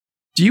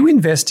Do you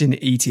invest in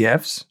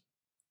ETFs?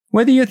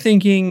 Whether you're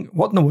thinking,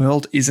 what in the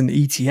world is an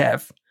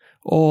ETF?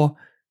 Or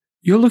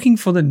you're looking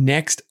for the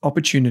next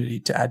opportunity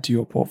to add to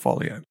your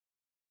portfolio,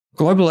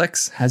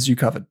 GlobalX has you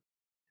covered.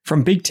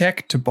 From big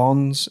tech to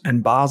bonds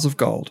and bars of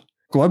gold,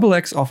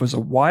 GlobalX offers a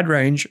wide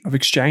range of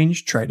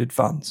exchange-traded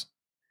funds.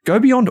 Go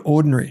beyond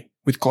ordinary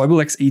with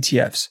GlobalX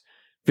ETFs.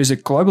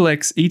 Visit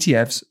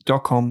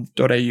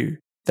globalxetfs.com.au.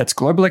 That's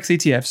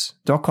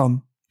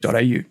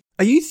globalxetfs.com.au.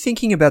 Are you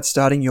thinking about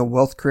starting your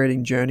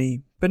wealth-creating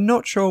journey, but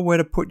not sure where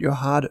to put your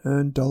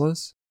hard-earned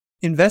dollars?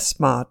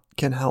 InvestSmart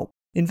can help.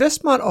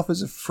 InvestSmart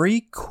offers a free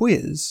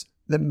quiz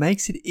that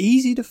makes it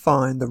easy to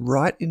find the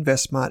right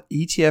InvestSmart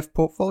ETF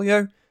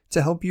portfolio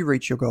to help you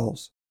reach your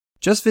goals.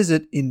 Just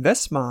visit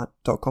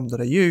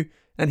investsmart.com.au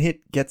and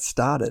hit Get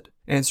Started.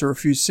 Answer a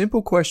few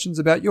simple questions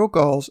about your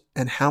goals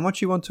and how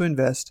much you want to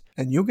invest,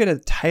 and you'll get a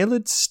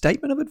tailored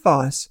statement of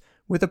advice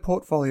with a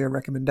portfolio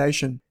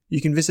recommendation. You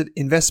can visit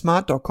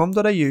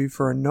investsmart.com.au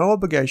for a no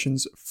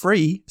obligations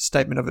free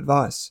statement of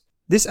advice.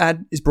 This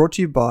ad is brought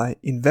to you by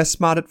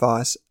InvestSmart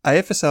Advice,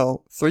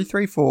 AFSL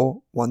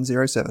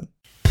 334107.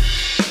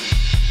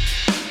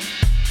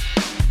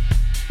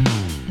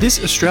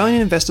 This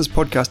Australian Investors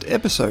Podcast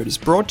episode is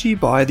brought to you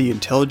by The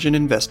Intelligent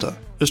Investor,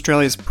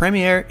 Australia's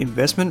premier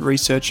investment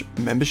research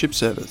membership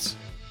service.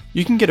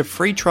 You can get a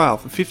free trial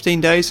for 15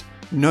 days,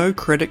 no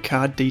credit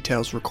card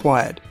details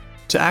required.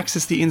 To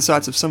access the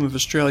insights of some of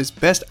Australia's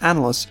best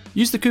analysts,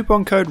 use the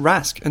coupon code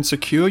RASK and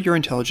secure your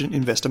Intelligent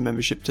Investor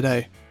membership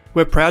today.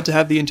 We're proud to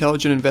have The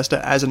Intelligent Investor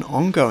as an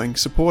ongoing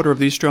supporter of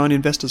the Australian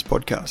Investors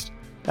Podcast.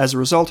 As a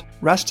result,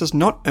 RASK does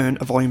not earn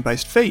a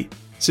volume-based fee.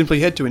 Simply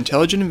head to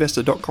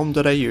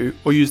intelligentinvestor.com.au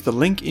or use the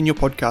link in your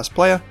podcast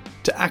player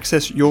to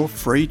access your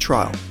free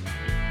trial.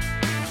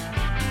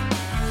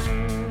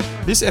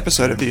 This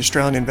episode of the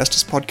Australian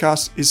Investors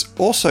Podcast is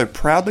also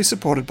proudly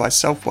supported by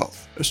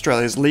Selfwealth,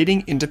 Australia's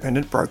leading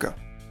independent broker.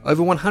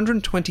 Over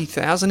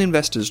 120,000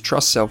 investors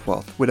trust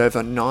Selfwealth with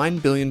over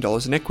 $9 billion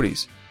in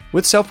equities.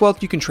 With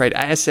Selfwealth, you can trade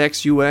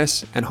ASX,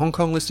 US, and Hong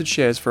Kong listed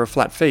shares for a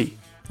flat fee.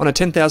 On a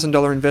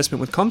 $10,000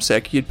 investment with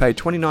CommSec, you'd pay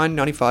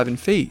 $29.95 in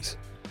fees.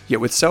 Yet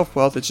with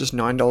Selfwealth, it's just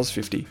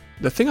 $9.50.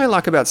 The thing I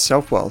like about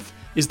Selfwealth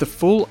is the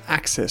full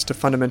access to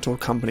fundamental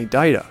company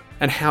data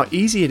and how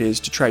easy it is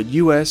to trade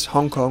US,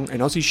 Hong Kong,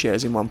 and Aussie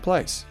shares in one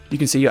place. You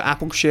can see your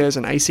Apple shares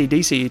and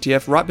ACDC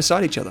ETF right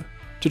beside each other.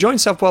 To join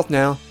Selfwealth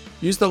now,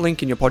 use the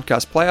link in your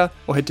podcast player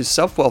or head to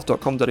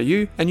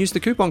selfwealth.com.au and use the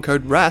coupon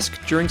code RASK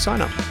during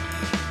sign-up.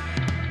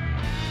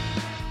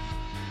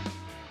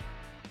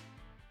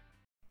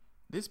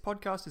 This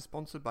podcast is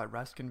sponsored by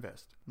Rask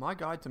Invest, my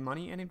guide to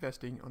money and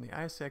investing on the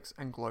ASX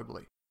and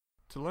globally.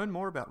 To learn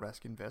more about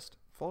Rask Invest,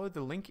 follow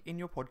the link in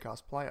your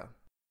podcast player.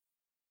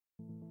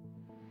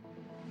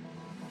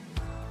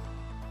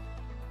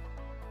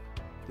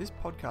 This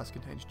podcast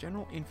contains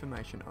general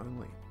information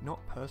only,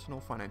 not personal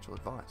financial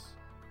advice.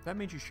 That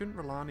means you shouldn't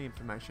rely on the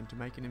information to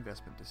make an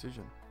investment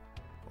decision.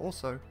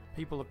 Also,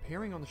 people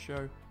appearing on the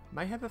show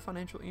may have a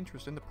financial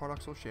interest in the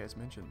products or shares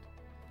mentioned.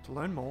 To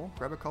learn more,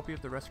 grab a copy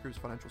of the Rask Group's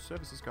Financial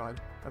Services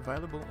Guide,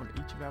 available on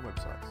each of our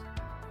websites.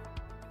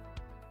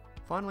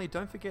 Finally,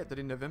 don't forget that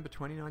in November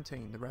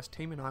 2019, the Rask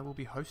team and I will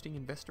be hosting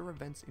investor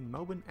events in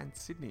Melbourne and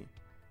Sydney,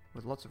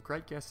 with lots of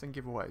great guests and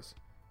giveaways.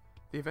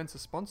 The events are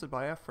sponsored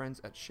by our friends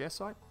at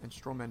ShareSite and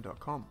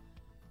Strawman.com.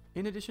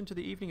 In addition to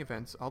the evening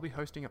events, I'll be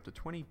hosting up to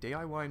 20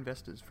 DIY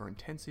investors for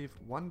intensive,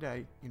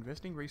 one-day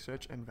investing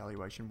research and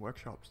valuation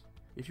workshops.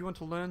 If you want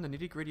to learn the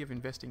nitty-gritty of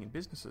investing in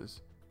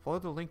businesses, follow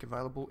the link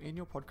available in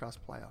your podcast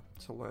player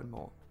to learn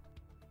more.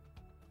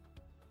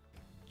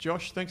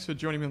 Josh, thanks for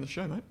joining me on the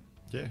show, mate.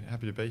 Yeah,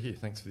 happy to be here.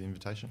 Thanks for the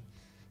invitation.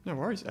 No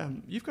worries.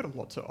 You've got a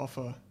lot to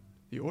offer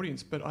the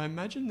audience, but I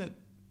imagine that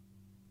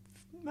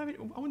maybe,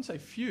 I wouldn't say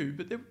few,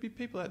 but there would be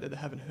people out there that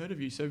haven't heard of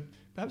you. So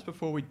perhaps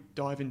before we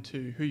dive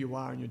into who you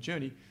are and your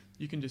journey,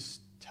 you can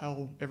just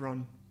tell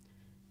everyone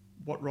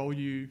what role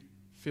you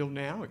fill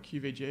now at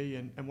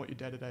QVG and what your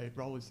day-to-day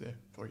role is there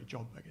for your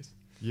job, I guess.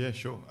 Yeah,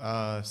 sure.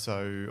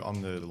 So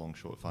I'm the long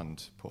short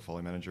fund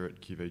portfolio manager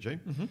at QVG.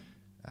 Mm-hmm.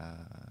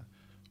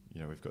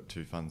 We've got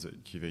two funds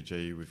at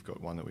QVG. We've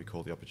got one that we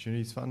call the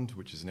Opportunities Fund,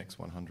 which is an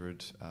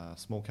X100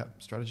 small cap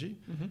strategy,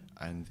 mm-hmm.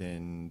 and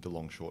then the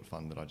long short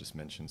fund that I just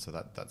mentioned. So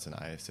that's an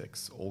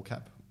ASX all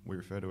cap, we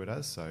refer to it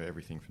as. So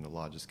everything from the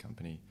largest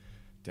company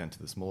down to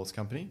the smallest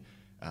company.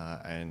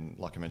 And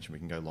like I mentioned, we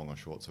can go long or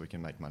short, so we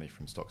can make money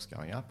from stocks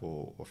going up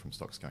or from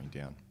stocks going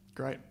down.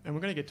 Great. And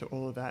we're going to get to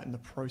all of that in the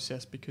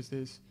process because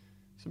there's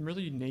some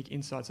really unique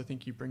insights I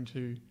think you bring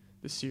to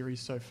the series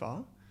so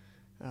far.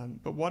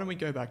 But why don't we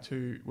go back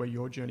to where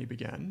your journey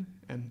began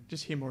and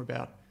just hear more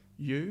about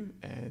you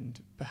and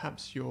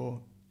perhaps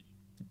your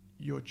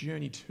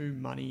journey to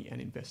money and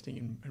investing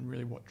and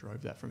really what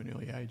drove that from an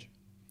early age.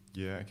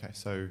 Yeah, okay.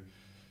 So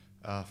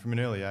from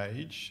an early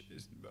age,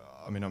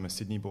 I'm a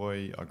Sydney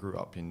boy. I grew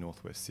up in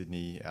northwest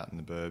Sydney, out in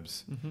the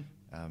burbs. Mm-hmm.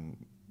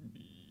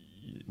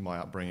 My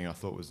upbringing, I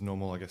thought, was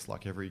normal, I guess,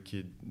 like every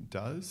kid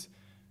does.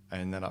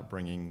 And that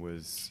upbringing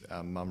was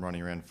mum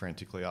running around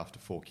frantically after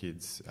four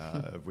kids,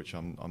 of which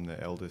I'm the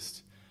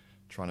eldest,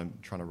 trying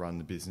to run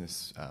the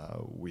business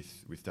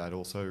with Dad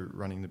also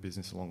running the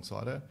business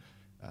alongside her.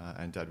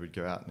 And Dad would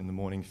go out in the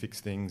morning,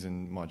 fix things,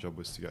 and my job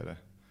was to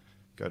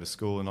go to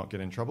school and not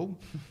get in trouble.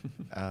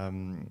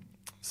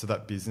 So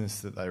that business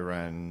that they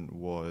ran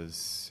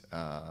was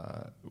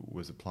a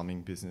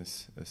plumbing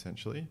business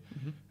essentially,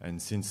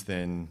 and since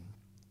then,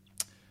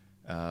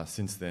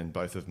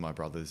 both of my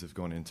brothers have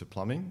gone into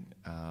plumbing.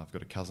 I've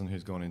got a cousin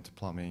who's gone into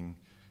plumbing.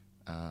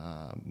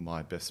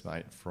 My best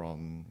mate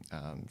from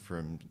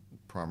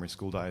primary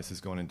school days has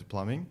gone into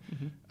plumbing,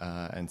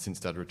 and since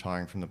Dad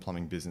retiring from the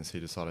plumbing business, he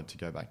decided to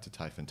go back to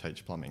TAFE and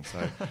teach plumbing.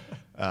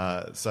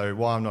 So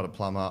why I'm not a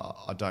plumber,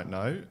 I don't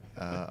know.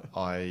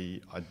 I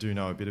do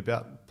know a bit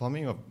about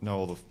plumbing. I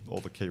know all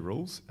the key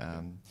rules.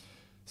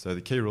 So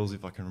the key rules,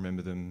 if I can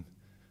remember them,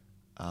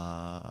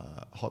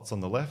 hot's on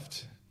the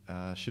left.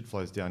 Shit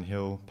flows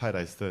downhill,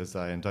 payday's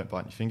Thursday, and don't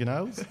bite your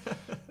fingernails.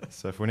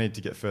 So if we need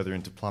to get further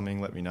into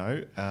plumbing, let me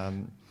know.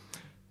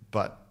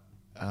 But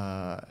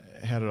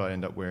how did I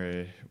end up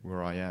where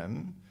I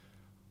am?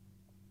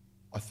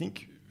 I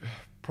think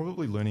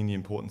probably learning the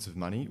importance of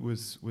money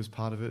was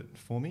part of it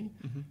for me.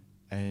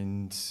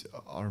 And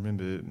I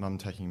remember Mum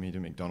taking me to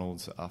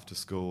McDonald's after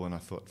school, and I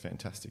thought,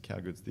 fantastic, how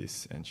good's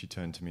this? And she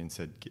turned to me and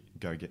said,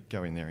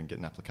 go in there and get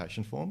an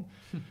application form.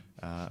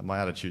 My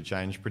attitude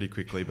changed pretty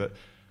quickly, but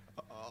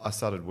I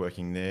started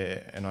working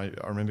there, and I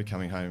remember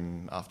coming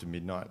home after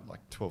midnight, like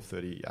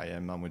 12:30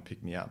 a.m. Mum would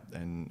pick me up,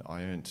 and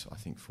I earned, I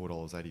think,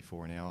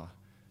 $4.84 an hour.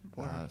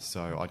 Wow.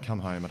 So I'd come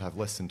home, I'd have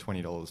less than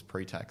 $20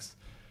 pre-tax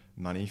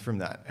money from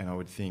that, and I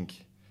would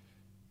think,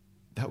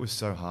 that was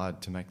so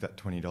hard to make that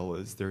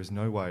 $20. There is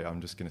no way I'm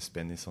just going to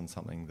spend this on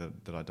something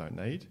that I don't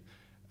need.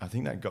 I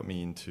think that got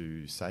me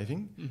into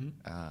saving.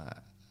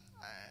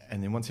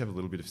 And then once you have a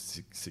little bit of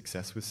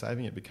success with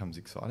saving, it becomes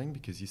exciting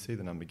because you see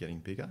the number getting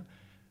bigger.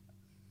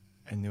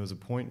 And there was a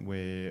point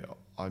where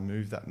I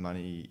moved that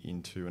money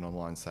into an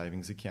online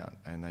savings account,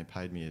 and they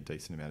paid me a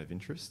decent amount of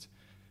interest.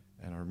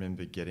 And I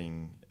remember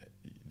getting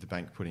the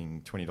bank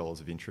putting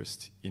 $20 of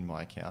interest in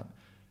my account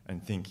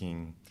and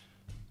thinking,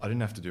 I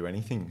didn't have to do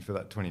anything for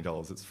that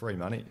 $20. It's free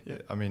money. Yeah.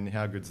 I mean,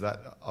 how good's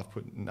that? I've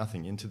put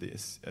nothing into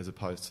this as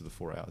opposed to the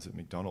 4 hours at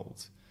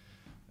McDonald's.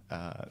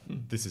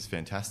 This is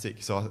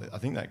fantastic. So I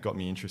think that got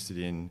me interested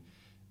in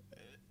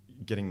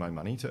getting my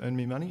money to earn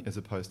me money as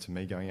opposed to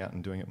me going out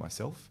and doing it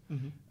myself.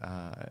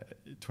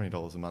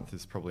 $20 a month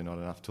is probably not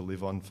enough to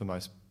live on for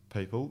most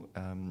people,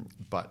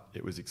 but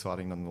it was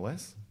exciting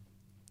nonetheless.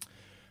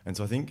 And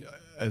so I think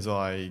as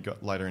I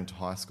got later into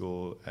high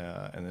school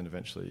and then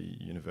eventually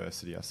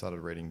university, I started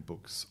reading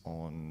books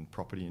on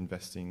property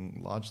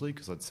investing largely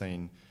because I'd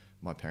seen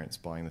my parents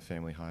buying the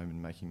family home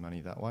and making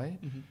money that way.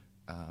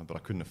 But I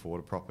couldn't afford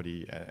a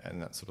property,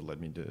 and that sort of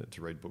led me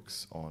to read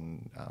books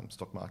on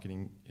stock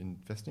marketing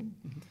investing.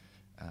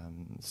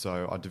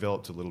 So I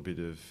developed a little bit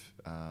of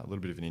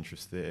an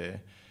interest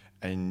there.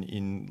 And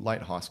in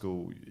late high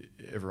school,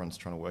 everyone's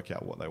trying to work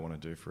out what they want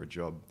to do for a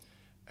job.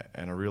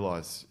 And I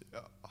realised,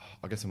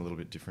 I guess I'm a little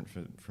bit different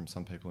from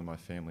some people in my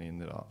family in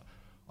that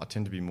I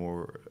tend to be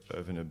more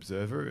of an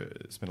observer,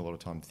 spend a lot of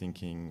time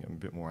thinking, I'm a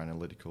bit more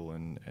analytical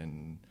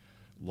and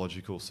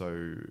logical.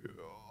 So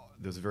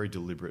there's a very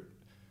deliberate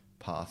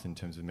path in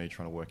terms of me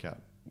trying to work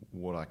out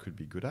what I could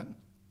be good at.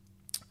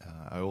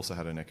 I also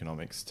had an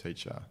economics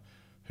teacher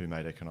who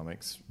made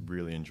economics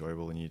really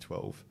enjoyable in year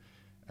 12,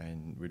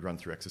 and we'd run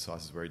through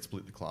exercises where he'd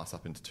split the class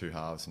up into two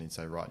halves, and he'd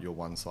say, right, you're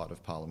one side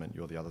of Parliament,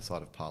 you're the other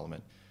side of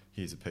Parliament,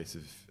 here's a piece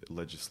of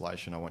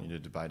legislation, I want you to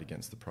debate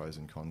against the pros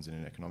and cons in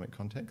an economic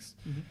context.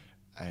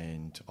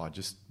 And I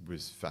just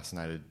was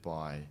fascinated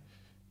by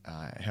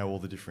how all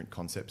the different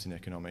concepts in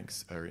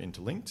economics are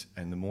interlinked,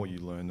 and the more you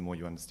learn, the more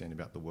you understand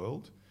about the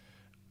world.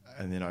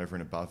 And then over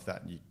and above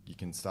that, you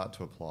can start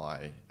to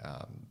apply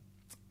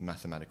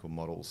mathematical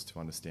models to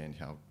understand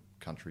how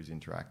countries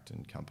interact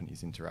and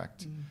companies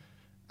interact,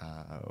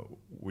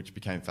 which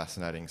became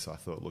fascinating. So I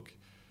thought, look,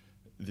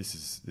 this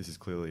is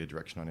clearly a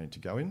direction I need to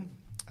go in.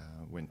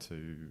 Went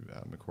to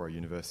Macquarie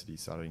University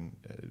studying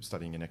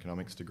an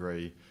economics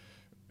degree.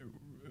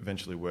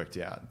 Eventually worked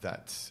out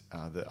that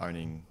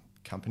owning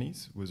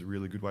companies was a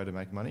really good way to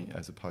make money,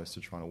 as opposed to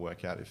trying to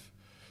work out if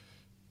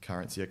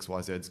currency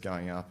XYZ's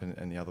going up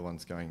and the other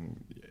one's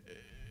going.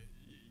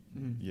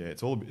 Yeah,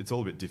 it's all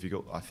a bit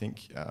difficult, I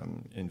think,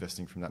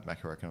 investing from that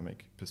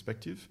macroeconomic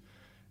perspective.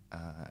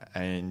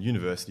 And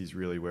university is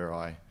really where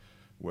I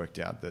worked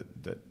out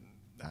that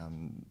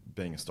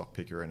being a stock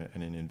picker and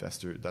an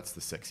investor, that's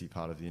the sexy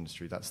part of the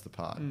industry. That's the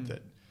part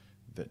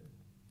that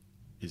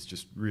is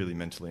just really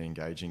mentally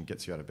engaging,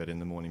 gets you out of bed in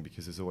the morning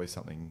because there's always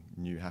something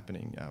new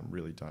happening,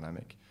 really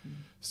dynamic.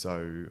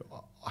 So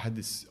I had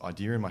this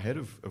idea in my head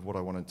of what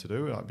I wanted to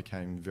do, and I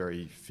became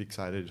very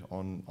fixated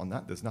on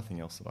that. There's nothing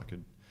else that I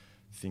could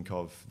think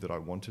of that I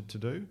wanted to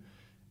do.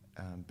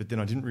 But then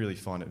I didn't really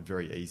find it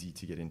very easy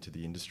to get into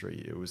the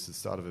industry. It was the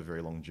start of a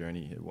very long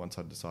journey. Once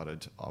I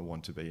decided I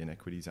want to be an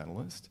equities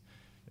analyst,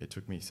 it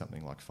took me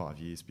something like 5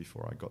 years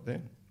before I got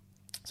there.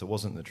 So it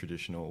wasn't the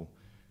traditional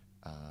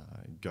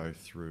go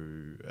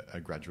through a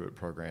graduate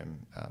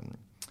program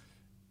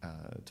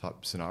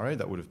type scenario,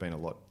 that would have been a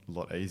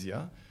lot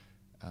easier.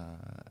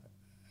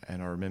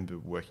 And I remember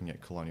working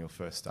at Colonial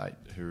First State,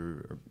 who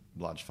are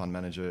a large fund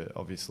manager,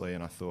 obviously,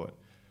 and I thought,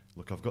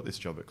 look, I've got this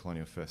job at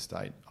Colonial First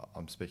State.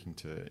 I'm speaking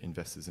to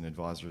investors and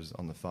advisors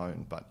on the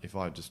phone, but if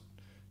I just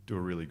do a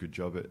really good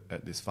job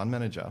at this fund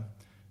manager,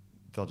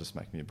 they'll just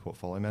make me a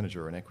portfolio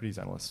manager or an equities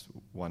analyst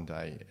one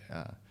day.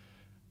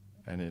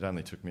 And it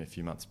only took me a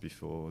few months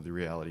before the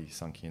reality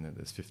sunk in that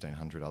there's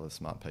 1,500 other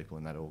smart people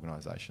in that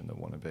organisation that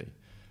want to be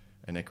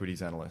an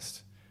equities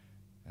analyst.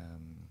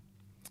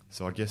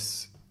 So I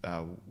guess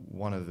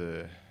one of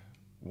the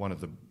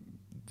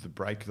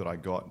break that I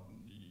got,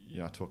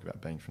 I talk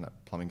about being from that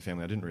plumbing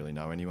family. I didn't really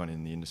know anyone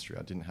in the industry.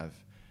 I didn't have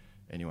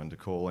anyone to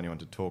call, anyone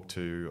to talk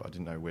to. I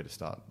didn't know where to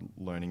start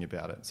learning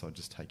about it, so I'd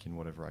just take in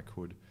whatever I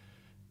could.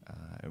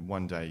 And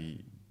one day,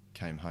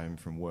 came home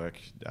from work.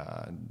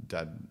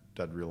 Dad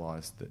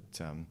realised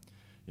that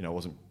I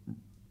wasn't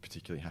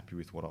particularly happy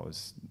with what I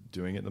was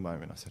doing at the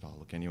moment. I said, "Oh,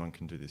 look, anyone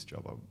can do this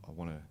job. I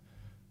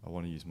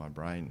want to use my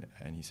brain."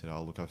 And he said,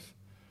 "Oh, look, I've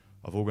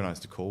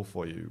organised a call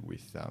for you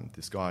with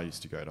this guy I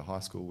used to go to high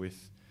school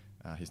with.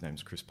 His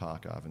name's Chris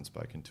Parker. I haven't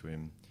spoken to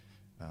him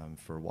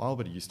for a while,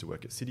 but he used to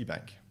work at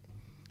Citibank."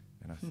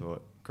 And I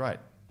thought, great,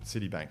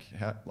 Citibank.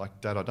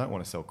 Dad, I don't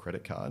want to sell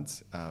credit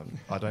cards.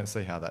 I don't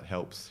see how that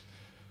helps.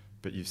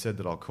 But you've said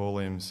that I'll call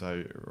him,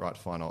 so right,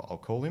 fine, I'll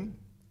call him.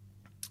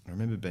 I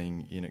remember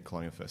being in at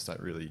Colonial First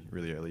State really,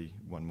 really early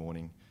one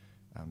morning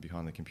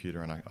behind the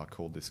computer, and I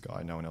called this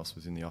guy. No one else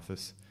was in the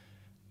office.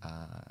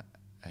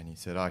 And he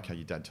said, "Okay,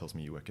 your dad tells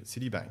me you work at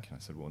Citibank." And I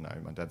said, "Well, no,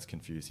 my dad's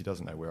confused. He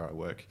doesn't know where I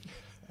work.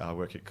 I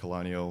work at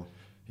Colonial."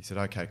 He said,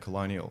 "Okay,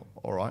 Colonial.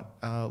 All right,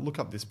 look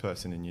up this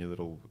person in your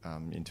little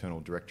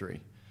internal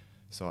directory."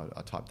 So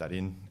I typed that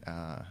in,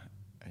 and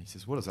he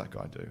says, "What does that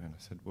guy do?" And I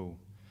said, "Well,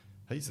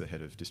 he's the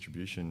head of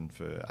distribution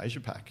for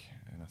Asia Pac."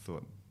 And I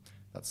thought,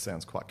 that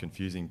sounds quite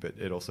confusing, but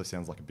it also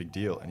sounds like a big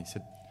deal. And he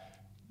said,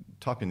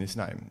 "Type in this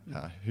name.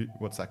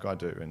 What's that guy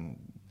do?"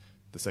 And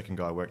the second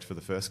guy worked for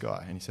the first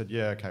guy. And he said,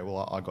 "Yeah, okay,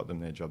 well, I got them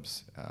their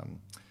jobs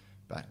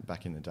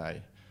back in the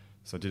day."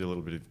 So I did a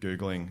little bit of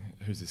Googling,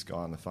 who's this guy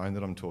on the phone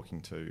that I'm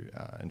talking to,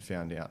 and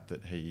found out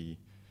that he,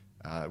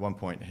 at one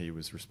point, he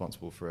was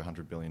responsible for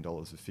 $100 billion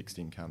of fixed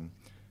income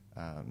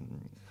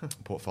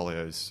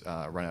portfolios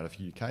run out of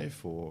UK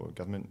for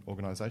government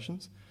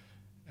organisations,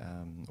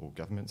 or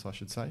governments, I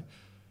should say.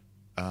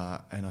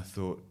 And I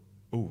thought,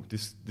 oh,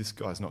 this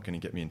guy's not going to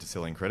get me into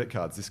selling credit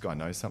cards. This guy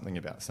knows something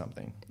about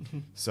something.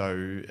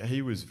 So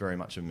he was very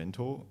much a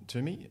mentor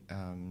to me.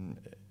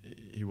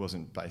 He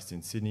wasn't based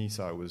in Sydney,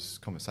 so it was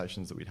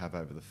conversations that we'd have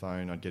over the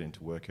phone. I'd get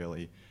into work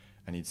early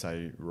and he'd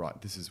say, "Right,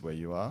 this is where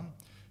you are.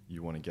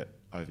 You want to get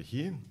over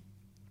here.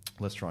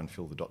 Let's try and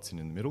fill the dots in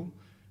the middle."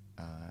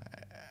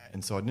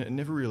 And so I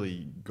never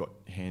really got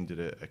handed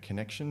a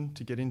connection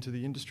to get into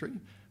the industry.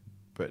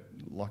 But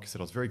like I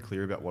said, I was very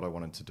clear about what I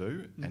wanted to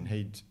do, and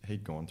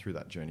he'd gone through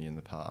that journey in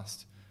the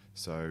past.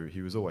 So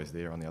he was always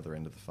there on the other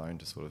end of the phone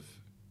to sort of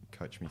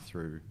coach me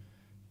through,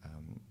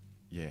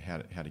 how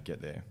to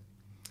get there.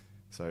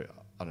 So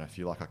I don't know if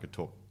you like, I could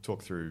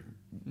talk through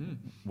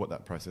what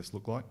that process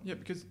looked like. Yeah,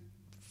 because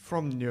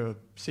from your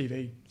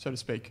CV, so to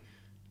speak,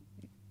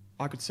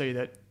 I could see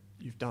that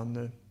you've done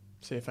the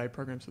CFA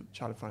program, so the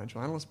Chartered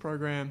Financial Analyst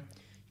program.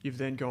 You've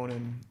then gone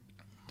and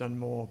done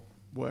more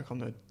work on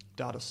the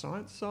data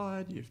science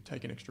side. You've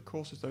taken extra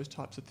courses, those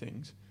types of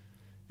things.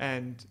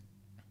 And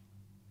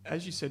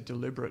as you said,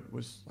 deliberate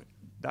was like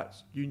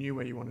that. You knew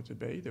where you wanted to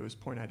be. There was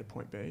point A to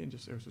point B, and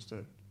it was just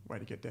a way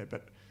to get there.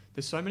 But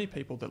there's so many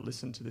people that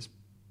listen to this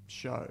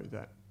show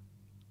that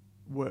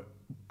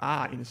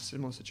are in a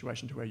similar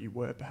situation to where you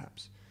were,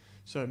 perhaps.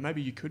 So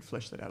maybe you could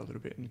flesh that out a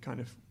little bit and kind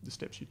of the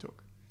steps you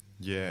took.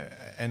 Yeah,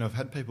 and I've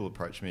had people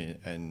approach me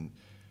and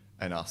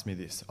ask me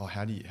this: "Oh,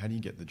 how do you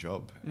get the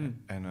job?"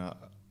 And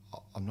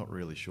I'm not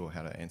really sure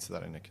how to answer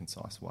that in a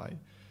concise way,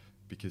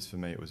 because for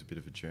me it was a bit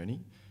of a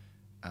journey.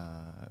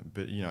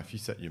 But if you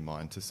set your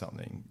mind to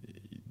something,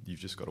 you've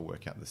just got to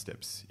work out the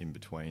steps in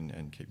between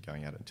and keep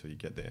going at it until you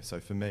get there. So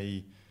for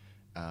me,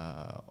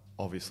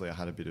 obviously I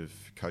had a bit of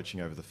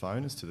coaching over the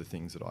phone as to the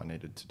things that I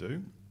needed to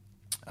do.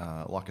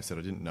 Like I said,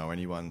 I didn't know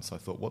anyone, so I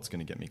thought, what's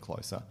going to get me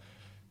closer?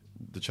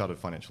 The Chartered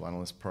Financial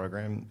Analyst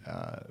program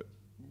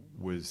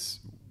was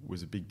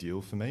a big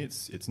deal for me.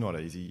 It's not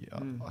easy.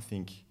 I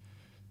think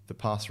the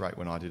pass rate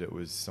when I did it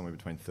was somewhere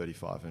between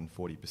 35 and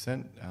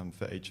 40%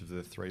 for each of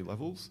the three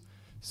levels.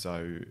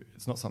 So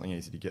it's not something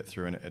easy to get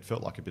through, and it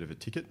felt like a bit of a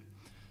ticket.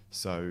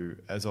 So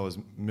as I was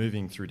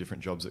moving through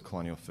different jobs at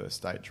Colonial First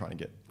State, trying to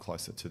get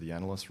closer to the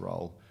analyst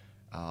role,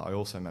 I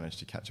also managed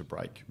to catch a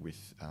break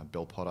with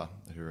Bell Potter,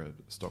 who are a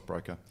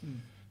stockbroker.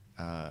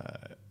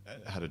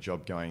 Had a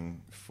job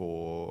going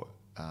for,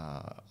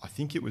 I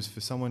think it was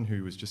for someone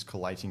who was just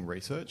collating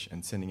research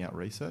and sending out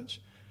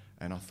research.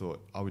 And I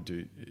thought I would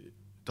do, it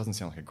doesn't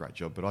sound like a great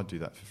job, but I'd do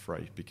that for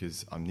free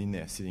because I'm in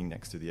there sitting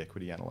next to the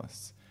equity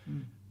analysts.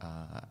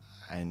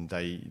 And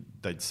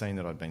they'd seen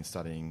that I'd been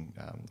studying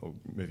or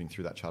moving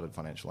through that Chartered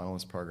Financial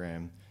Analyst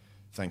program.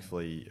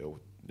 Thankfully,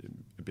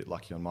 it a bit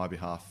lucky on my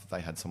behalf.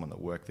 They had someone that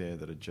worked there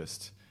that had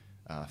just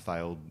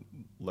failed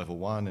level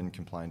 1 and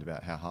complained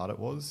about how hard it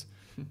was.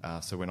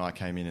 So when I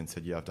came in and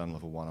said, yeah, I've done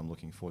level 1, I'm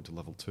looking forward to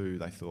level 2,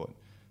 they thought,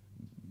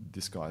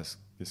 this guy's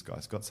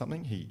got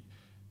something. He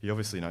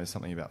obviously knows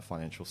something about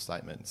financial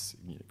statements,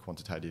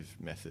 quantitative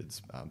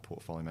methods,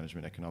 portfolio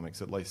management,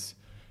 economics, at least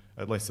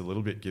a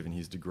little bit, given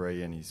his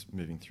degree, and he's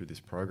moving through this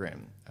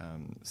program.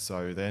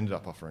 So they ended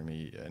up offering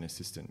me an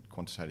assistant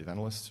quantitative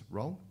analyst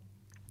role,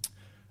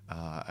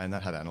 and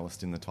that had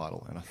analyst in the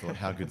title. And I thought,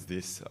 how good's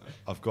this?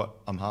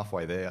 I'm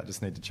halfway there. I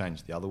just need to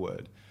change the other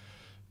word.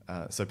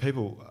 So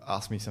people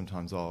ask me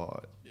sometimes,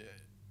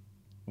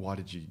 why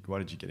did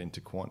you get into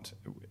quant?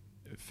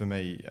 For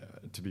me,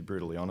 to be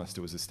brutally honest,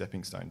 it was a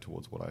stepping stone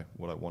towards what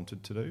I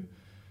wanted to do,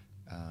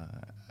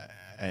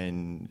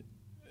 and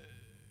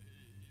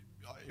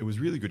it was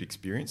really good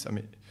experience. I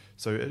mean,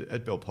 so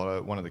at Bell Potter,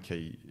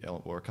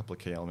 a couple of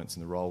key elements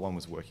in the role. One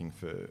was working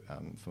for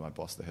my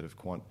boss, the head of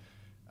quant,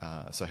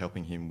 so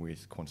helping him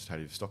with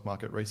quantitative stock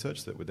market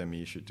research that would then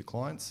be issued to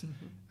clients,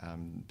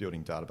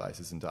 building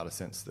databases and data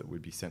sets that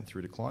would be sent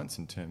through to clients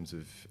in terms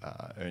of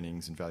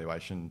earnings and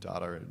valuation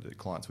data that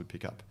clients would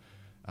pick up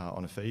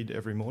on a feed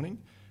every morning.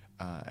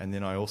 And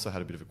then I also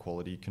had a bit of a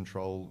quality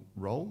control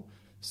role.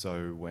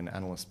 So when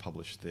analysts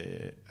published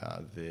their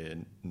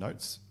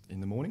notes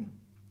in the morning,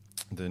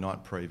 the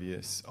night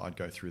previous, I'd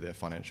go through their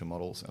financial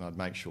models and I'd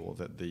make sure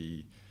that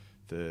the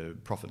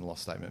profit and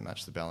loss statement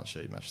matched the balance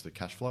sheet, matched the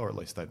cash flow, or at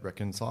least they'd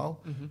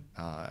reconcile.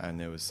 And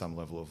there was some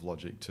level of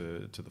logic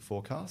to the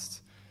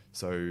forecasts.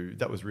 So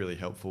that was really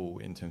helpful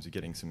in terms of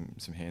getting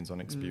some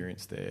hands-on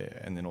experience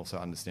there, and then also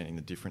understanding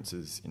the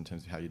differences in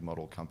terms of how you'd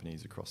model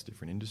companies across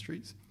different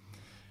industries.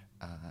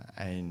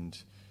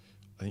 And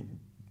I think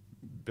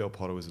Bell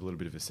Potter was a little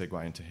bit of a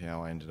segue into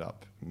how I ended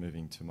up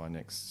moving to my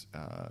next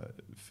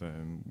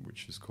firm,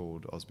 which was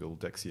called Ausbil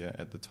Dexia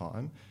at the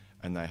time,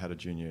 and they had a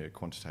junior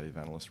quantitative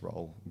analyst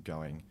role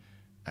going.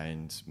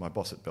 And my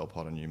boss at Bell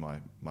Potter knew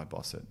my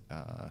boss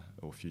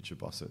or future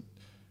boss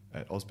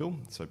at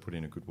Ausbil, so put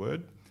in a good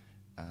word.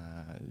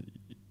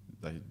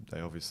 They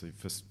obviously,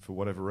 for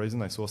whatever reason,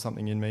 they saw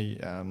something in me,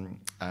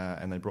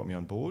 and they brought me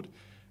on board.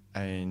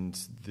 And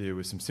there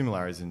were some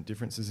similarities and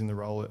differences in the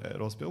role at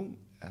Ausbil.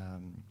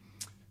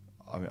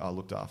 I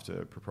looked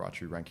after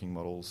proprietary ranking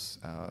models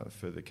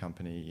for the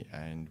company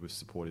and was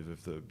supportive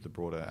of the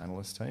broader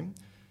analyst team.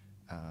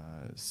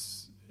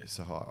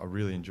 So I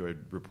really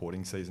enjoyed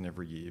reporting season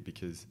every year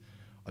because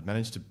I'd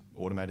managed to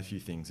automate a few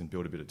things and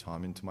build a bit of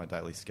time into my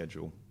daily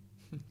schedule.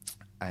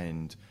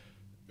 And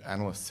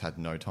analysts had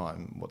no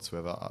time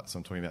whatsoever. So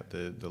I'm talking about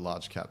the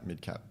large cap,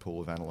 mid cap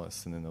pool of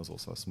analysts, and then there was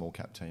also a small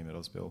cap team at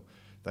Ausbil.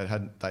 They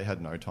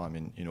had no time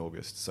in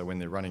August. So when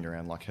they're running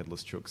around like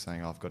headless chooks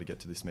saying, I've got to get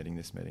to this meeting,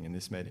 and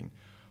this meeting,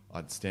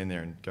 I'd stand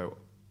there and go,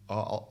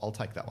 I'll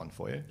take that one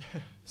for you.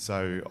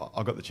 So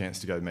I got the chance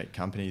to go meet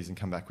companies and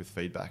come back with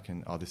feedback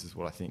and, this is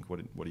what I think,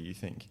 what do you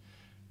think?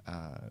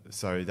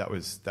 So that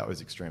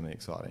was extremely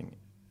exciting.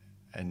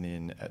 And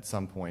then at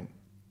some point,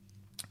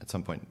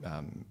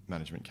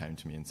 management came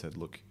to me and said,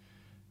 look,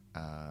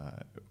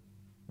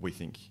 we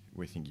think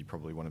you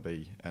probably want to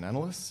be an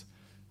analyst.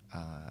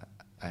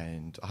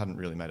 And I hadn't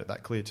really made it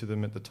that clear to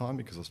them at the time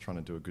because I was trying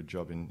to do a good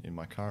job in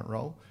my current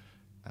role.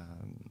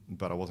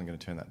 But I wasn't going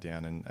to turn that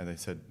down. And they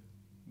said,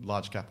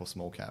 large cap or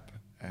small cap?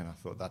 And I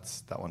thought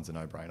that one's a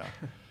no-brainer.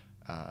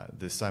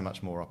 There's so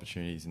much more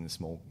opportunities in the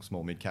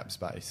small mid-cap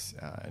space.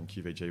 And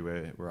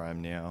QVG, where I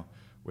am now,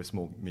 we're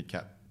small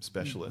mid-cap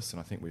specialists, and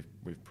I think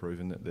we've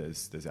proven that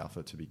there's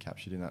alpha to be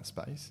captured in that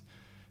space.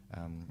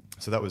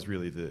 So that was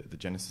really the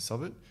genesis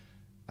of it.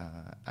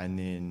 And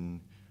then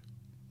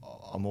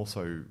I'm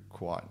also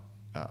quite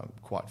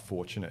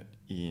fortunate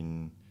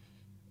in,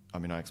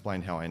 I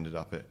explained how I ended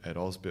up at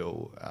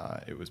Ausbil.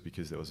 It was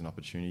because there was an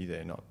opportunity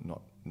there,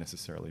 not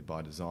necessarily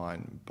by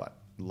design, but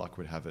luck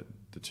would have it,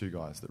 the two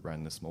guys that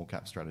ran the small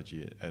cap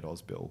strategy at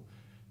Ausbil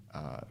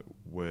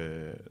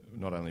were,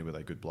 not only were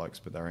they good blokes,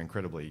 but they were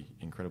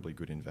incredibly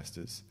good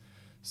investors.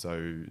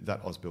 So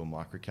that Ausbil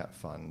microcap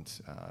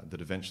fund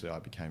that eventually I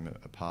became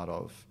a part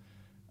of,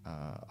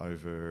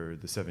 over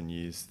the 7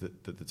 years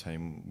that the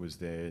team was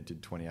there,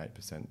 did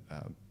 28%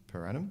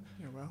 per annum.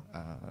 Yeah, wow.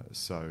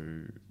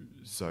 So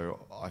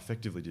I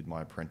effectively did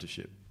my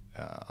apprenticeship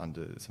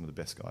under some of the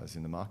best guys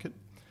in the market.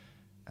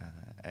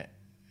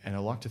 And I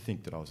like to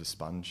think that I was a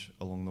sponge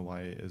along the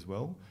way as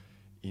well,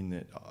 in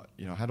that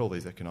I had all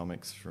these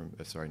economics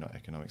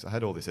I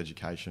had all this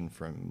education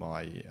from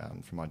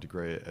my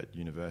degree at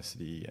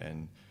university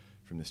and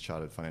from this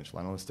chartered financial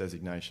analyst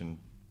designation,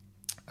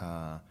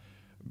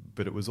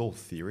 but it was all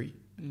theory.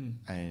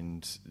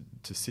 And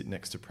to sit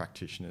next to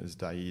practitioners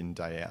day in,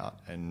 day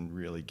out and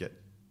really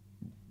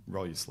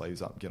roll your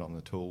sleeves up, get on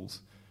the tools,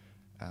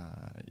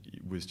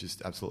 was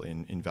just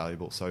absolutely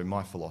invaluable. So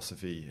my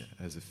philosophy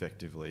has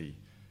effectively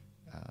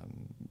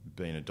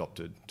been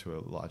adopted to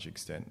a large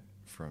extent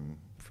from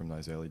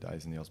those early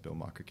days in the Ausbil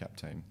microcap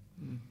team.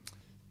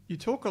 You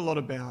talk a lot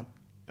about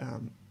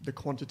the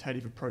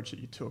quantitative approach that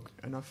you took,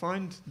 and I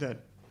find that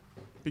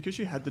because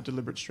you had the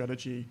deliberate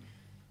strategy,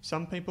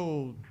 some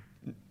people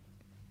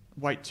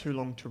wait too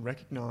long to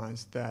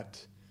recognise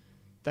that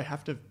they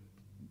have to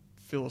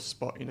fill a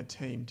spot in a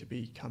team to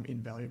become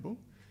invaluable.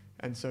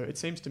 And so it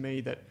seems to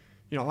me that,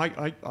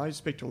 I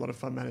speak to a lot of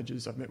fund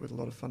managers. I've met with a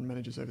lot of fund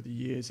managers over the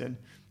years, and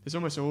there's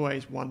almost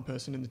always one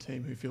person in the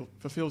team who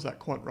fulfills that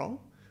quant role,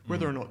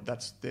 whether or not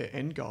that's their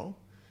end goal.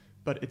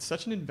 But it's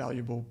such an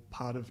invaluable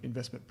part of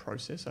investment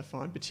process, I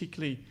find,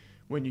 particularly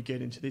when you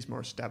get into these more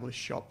established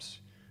shops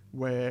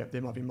where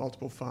there might be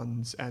multiple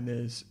funds and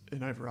there's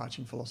an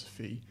overarching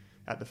philosophy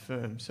at the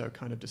firm, so it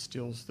kind of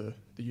distills the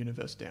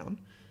universe down.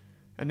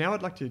 And now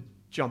I'd like to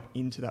jump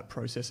into that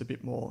process a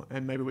bit more,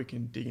 and maybe we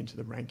can dig into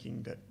the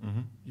ranking that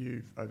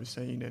you've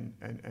overseen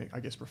and I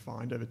guess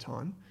refined over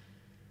time.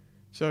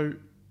 So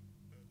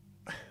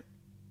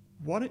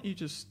why don't you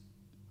just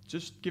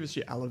give us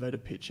your elevator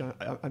pitch?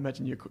 I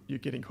imagine you're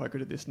getting quite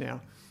good at this now.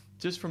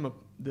 Just from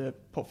the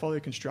portfolio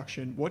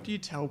construction, what do you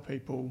tell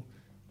people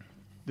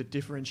that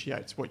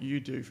differentiates what you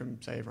do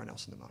from, say, everyone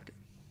else in the market?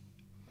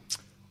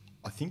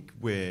 I think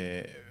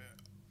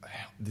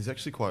there's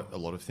actually quite a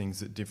lot of things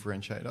that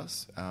differentiate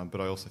us,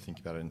 but I also think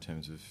about it in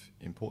terms of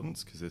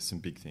importance, because there's some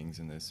big things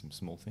and there's some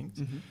small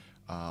things.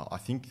 I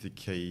think the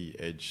key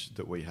edge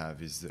that we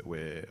have is that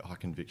we're high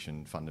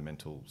conviction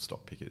fundamental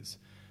stock pickers.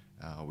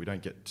 We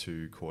don't get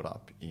too caught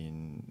up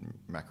in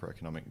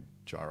macroeconomic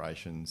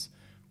gyrations.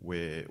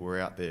 We're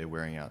out there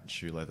wearing out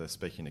shoe leather,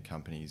 speaking to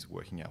companies,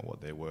 working out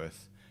what they're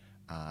worth,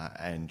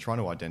 and trying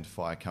to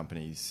identify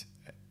companies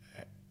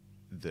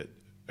that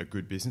are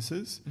good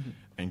businesses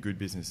and good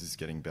businesses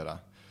getting better.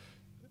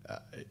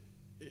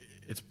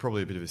 It's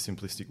probably a bit of a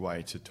simplistic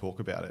way to talk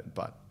about it,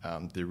 but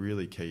they're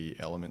really key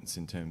elements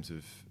in terms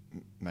of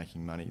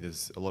making money.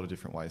 There's a lot of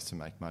different ways to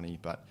make money,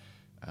 but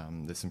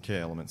there's some key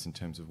elements in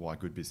terms of why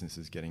good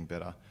businesses getting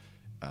better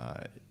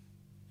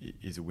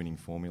is a winning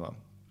formula.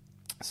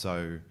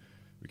 So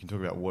we can talk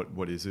about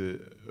what is a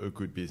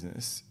good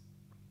business.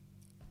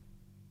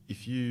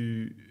 If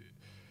you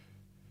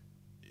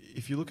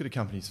look at a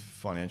company's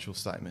financial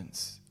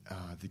statements,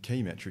 the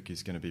key metric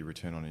is going to be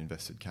return on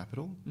invested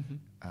capital.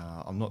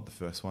 I'm not the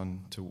first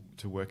one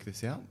to work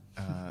this out,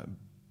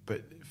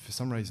 but for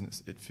some reason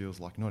it feels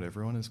like not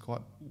everyone has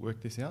quite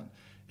worked this out.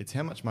 It's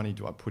how much money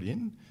do I put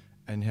in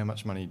and how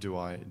much money do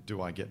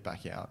I get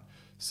back out.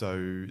 So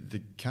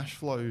the cash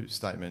flow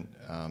statement,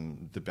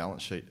 the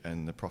balance sheet,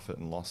 and the profit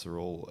and loss are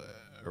all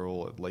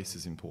at least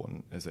as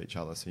important as each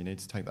other. So you need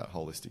to take that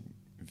holistic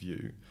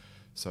view.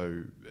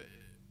 So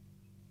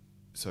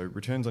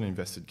returns on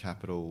invested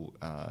capital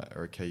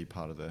are a key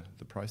part of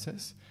the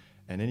process,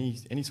 and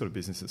any sort of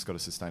business that's got a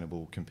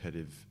sustainable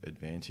competitive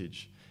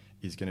advantage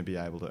is going to be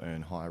able to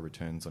earn higher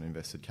returns on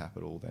invested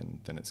capital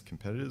than its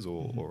competitors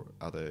or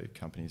other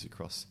companies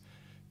across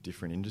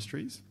different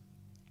industries.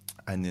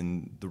 And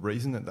then the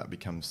reason that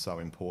becomes so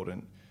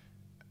important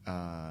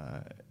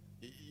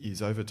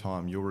is over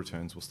time your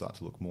returns will start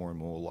to look more and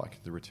more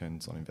like the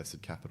returns on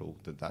invested capital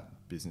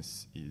that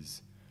business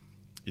is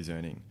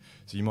earning.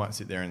 So you might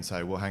sit there and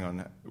say, well, hang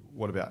on,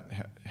 what about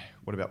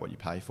what you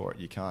pay for it?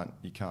 You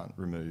can't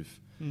remove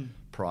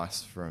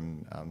price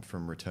from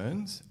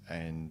returns,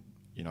 and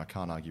I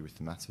can't argue with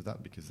the maths of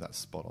that because that's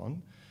spot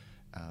on.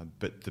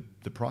 But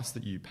the price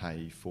that you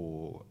pay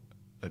for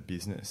a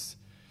business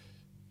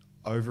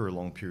over a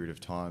long period of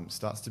time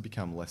starts to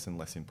become less and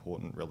less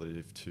important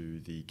relative to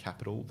the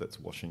capital that's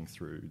washing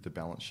through the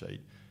balance sheet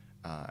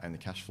and the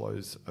cash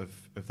flows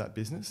of that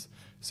business.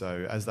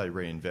 So as they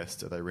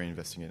reinvest, are they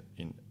reinvesting it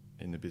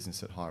in the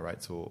business at high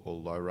rates or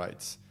low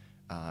rates?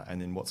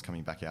 And then what's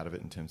coming back out of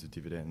it in terms of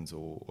dividends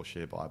or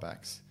share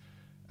buybacks?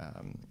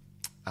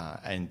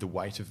 And the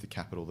weight of the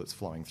capital that's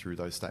flowing through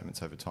those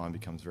statements over time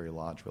becomes very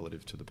large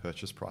relative to the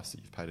purchase price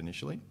that you've paid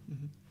initially.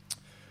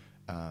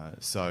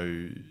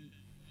 So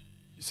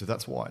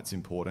that's why it's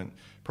important.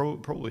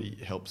 Probably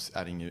helps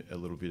adding a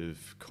little bit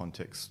of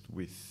context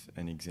with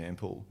an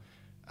example.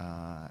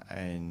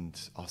 And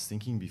I was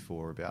thinking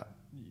before about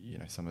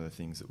some of the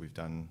things that we've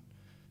done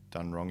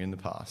wrong in the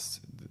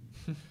past.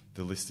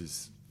 The list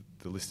is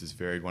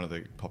varied. One of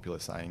the popular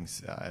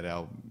sayings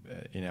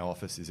in our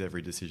office is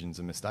every decision's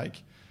a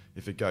mistake.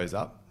 If it goes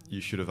up,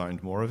 you should have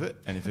owned more of it,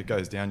 and if it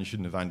goes down, you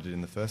shouldn't have owned it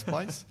in the first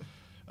place.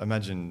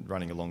 Imagine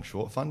running a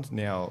long-short fund.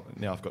 Now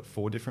I've got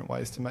 4 different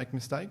ways to make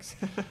mistakes.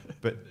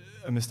 But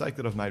a mistake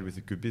that I've made with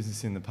a good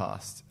business in the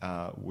past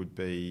would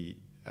be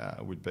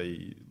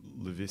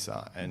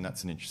Lovisa, and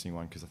that's an interesting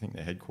one because I think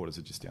their headquarters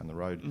are just down the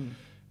road.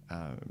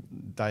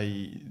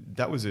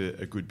 That was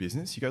a good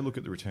business. You go look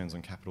at the returns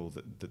on capital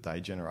that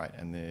they generate,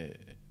 and they're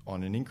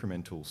on an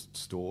incremental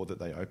store that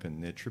they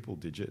open, they're triple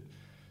digit.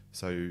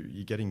 So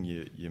you're getting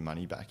your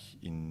money back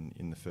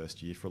in the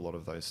first year for a lot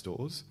of those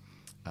stores.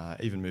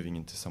 Even moving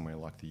into somewhere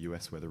like the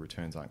US where the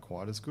returns aren't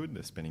quite as good,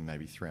 they're spending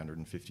maybe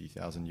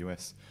 $350,000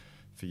 US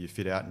for your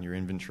fit out and your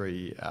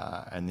inventory,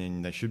 and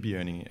then they should be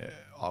earning,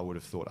 I would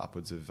have thought,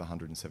 upwards of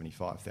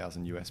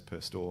 $175,000 US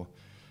per store.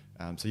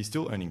 So you're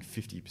still earning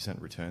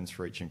 50% returns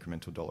for each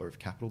incremental dollar of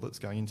capital that's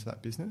going into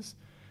that business.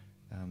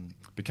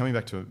 But coming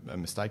back to a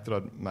mistake that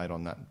I'd made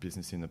on that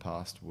business in the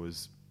past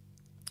was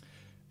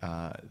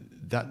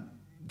that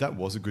that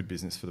was a good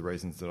business for the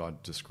reasons that I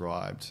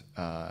described.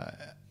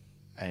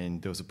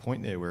 And there was a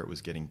point there where it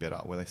was getting better,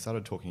 where they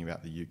started talking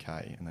about the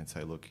UK, and they'd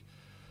say, look,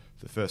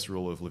 the first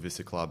rule of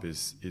Lovisa Club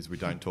is we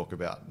don't talk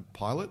about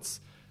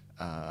pilots.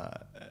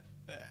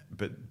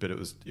 But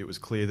it was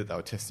clear that they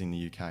were testing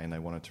the UK and they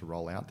wanted to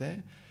roll out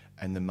there,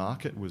 and the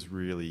market was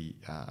really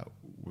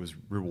was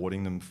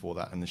rewarding them for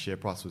that, and the share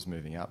price was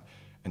moving up.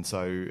 And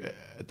so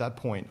at that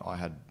point, I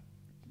had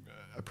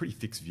a pretty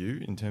fixed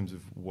view in terms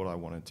of what I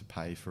wanted to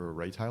pay for a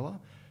retailer,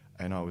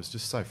 and I was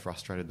just so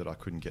frustrated that I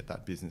couldn't get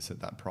that business at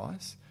that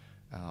price.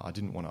 I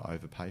didn't want to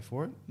overpay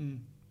for it.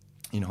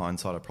 In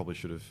hindsight, I probably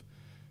should have,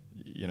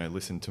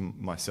 listened to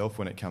myself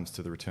when it comes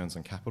to the returns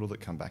on capital that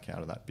come back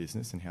out of that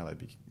business and how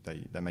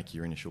they make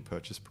your initial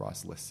purchase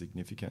price less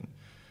significant,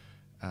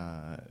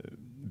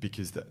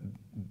 because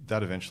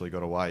that eventually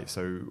got away.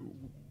 So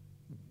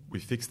we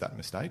fixed that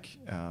mistake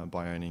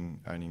by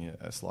owning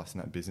a slice in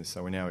that business.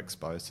 So we're now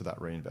exposed to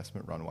that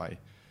reinvestment runway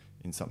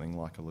in something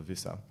like a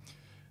Lovisa,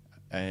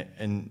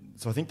 and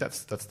so I think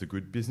that's the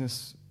good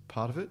business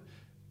part of it.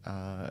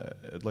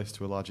 At least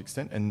to a large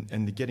extent,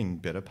 and the getting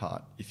better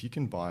part, if you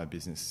can buy a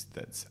business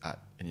that's at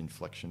an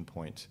inflection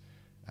point,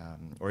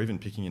 or even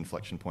picking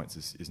inflection points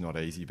is not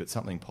easy, but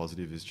something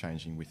positive is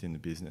changing within the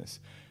business,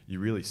 you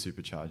really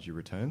supercharge your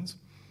returns.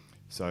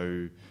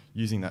 So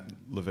using that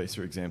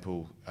Lovisa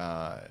example,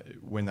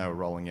 when they were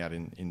rolling out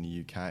in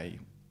the UK,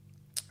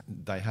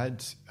 they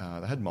had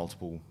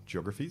multiple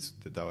geographies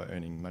that they were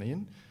earning money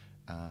in,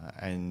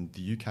 and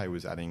the UK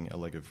was adding a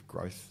leg of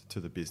growth to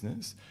the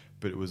business,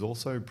 but it was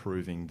also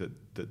proving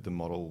that the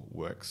model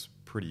works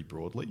pretty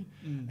broadly.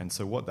 And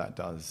so what that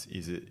does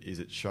is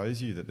it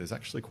shows you that there's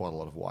actually quite a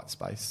lot of white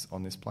space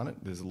on this planet.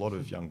 There's a lot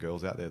of young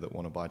girls out there that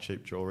want to buy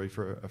cheap jewellery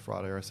for a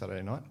Friday or a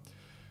Saturday night.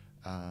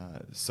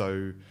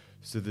 So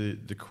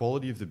the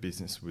quality of the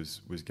business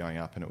was going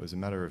up, and it was a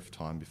matter of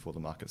time before the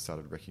market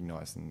started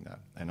recognising that.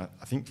 And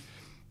I think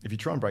if you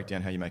try and break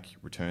down how you make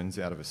returns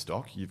out of a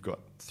stock, you've got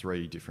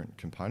three different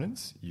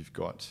components. You've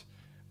got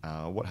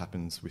what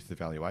happens with the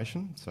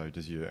valuation. So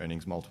does your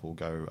earnings multiple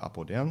go up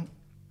or down?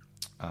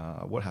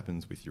 What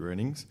happens with your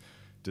earnings?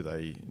 Do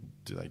they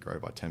grow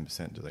by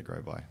 10%? Do they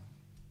grow by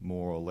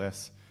more or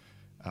less?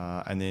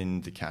 And then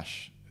the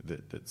cash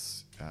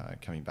that's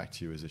coming back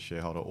to you as a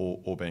shareholder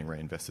or being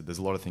reinvested. There's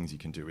a lot of things you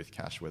can do with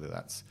cash, whether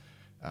that's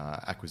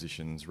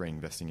acquisitions,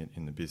 reinvesting it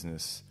in the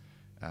business,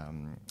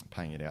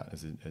 paying it out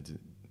as a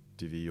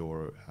divvy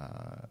or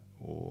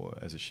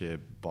as a share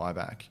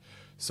buyback.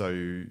 So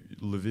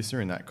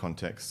Lovisa in that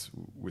context,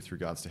 with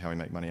regards to how we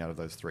make money out of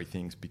those three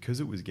things, because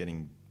it was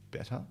getting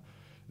better,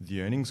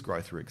 the earnings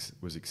growth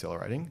was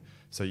accelerating.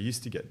 So you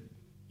used to get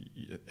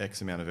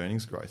X amount of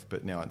earnings growth,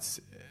 but now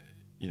it's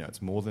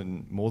more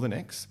than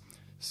X.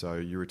 So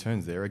your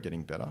returns there are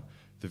getting better.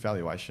 The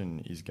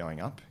valuation is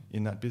going up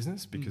in that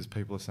business because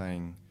people are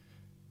saying,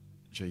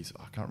 geez,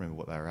 I can't remember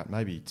what they were at,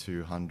 maybe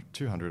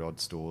 200 odd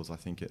stores, I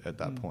think, at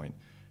that point.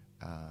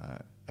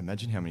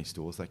 Imagine how many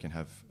stores they can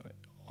have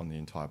on the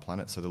entire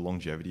planet. So the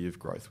longevity of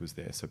growth was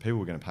there. So people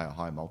were going to pay a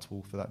high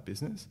multiple for that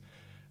business.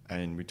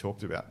 And we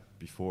talked about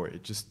before,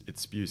 it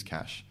spews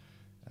cash.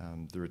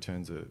 The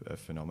returns are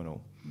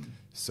phenomenal.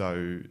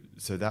 So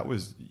that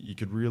was, you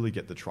could really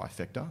get the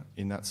trifecta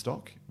in that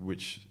stock,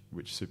 which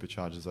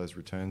supercharges those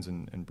returns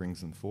and brings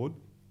them forward.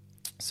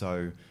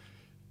 So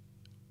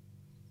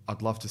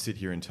I'd love to sit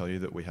here and tell you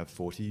that we have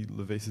 40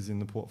 Lovisas in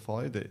the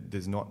portfolio.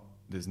 There's not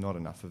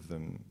enough of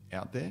them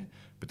out there,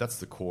 but that's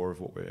the core of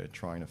what we're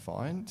trying to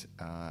find,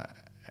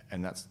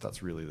 and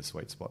that's really the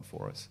sweet spot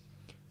for us.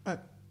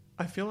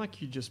 I feel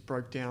like you just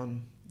broke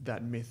down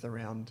that myth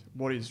around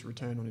what is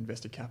return on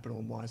invested capital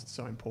and why is it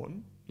so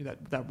important.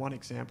 That one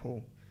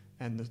example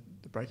and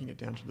the breaking it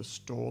down to the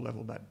store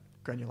level, that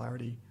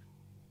granularity.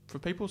 For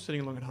people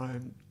sitting along at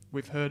home,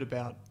 we've heard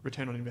about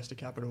return on invested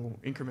capital,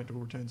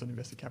 incremental returns on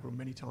invested capital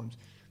many times.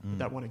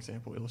 That one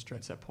example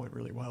illustrates that point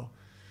really well.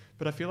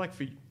 But I feel like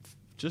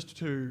just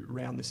to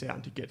round this out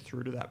and to get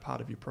through to that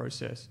part of your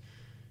process,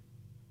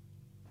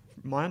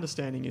 my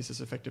understanding is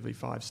there's effectively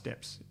 5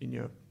 steps in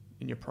your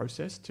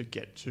process to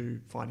get to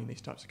finding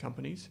these types of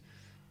companies.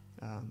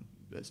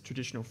 There's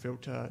traditional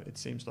filter. It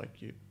seems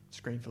like you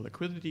screen for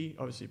liquidity,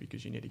 obviously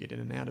because you need to get in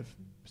and out of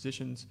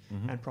positions,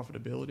 and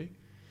profitability.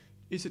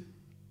 Is it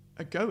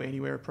a go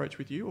anywhere approach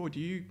with you, or do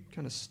you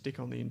kind of stick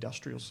on the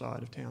industrial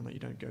side of town, that you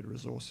don't go to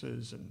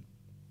resources and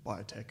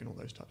biotech and all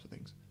those types of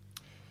things?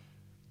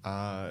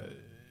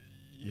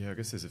 Yeah, I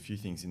guess there's a few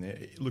things in there.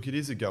 Look, it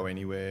is a go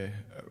anywhere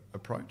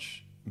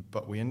approach,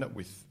 but we end up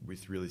with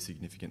really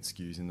significant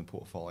skews in the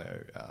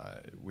portfolio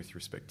with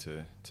respect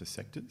to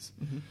sectors.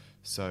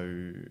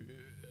 So,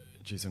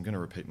 geez, I'm going to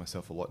repeat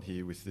myself a lot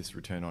here with this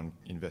return on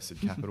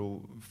invested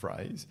capital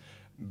phrase,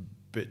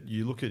 but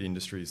you look at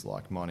industries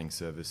like mining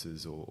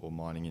services or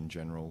mining in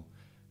general,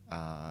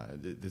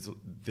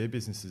 they're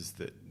businesses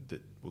that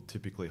will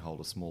typically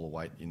hold a smaller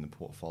weight in the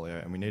portfolio,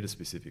 and we need a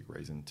specific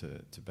reason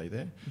to be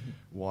there.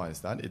 Why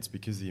is that? It's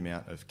because the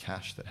amount of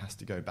cash that has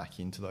to go back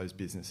into those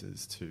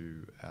businesses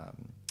to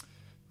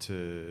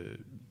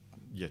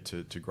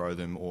grow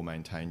them or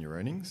maintain your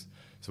earnings.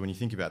 So when you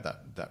think about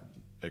that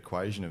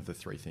equation of the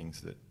three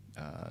things that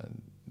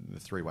the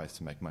three ways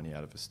to make money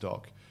out of a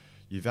stock,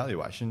 your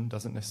valuation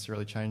doesn't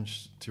necessarily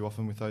change too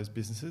often with those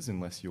businesses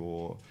unless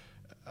you're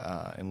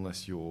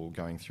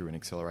going through an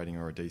accelerating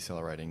or a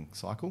decelerating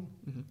cycle.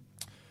 Mm-hmm.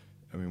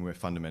 I mean, we're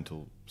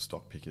fundamental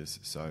stock pickers,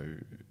 so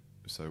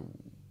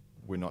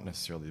we're not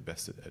necessarily the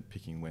best at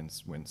picking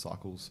when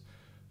cycles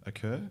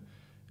occur.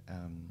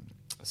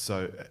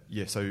 So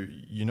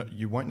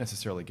you won't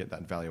necessarily get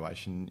that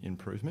valuation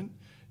improvement.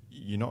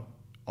 You're not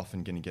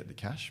often going to get the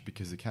cash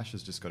because the cash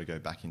has just got to go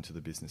back into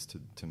the business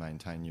to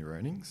maintain your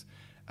earnings.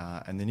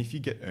 And then if you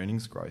get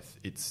earnings growth,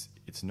 it's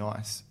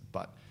nice,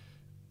 but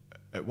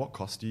at what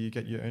cost do you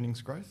get your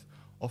earnings growth?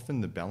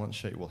 Often the balance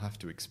sheet will have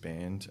to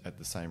expand at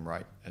the same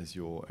rate as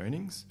your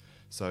earnings.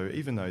 So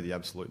even though the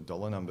absolute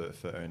dollar number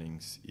for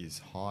earnings is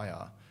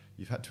higher,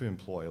 you've had to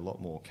employ a lot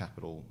more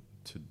capital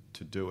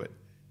to do it,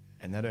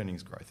 and that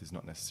earnings growth is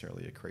not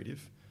necessarily accretive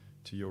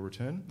to your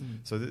return.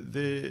 So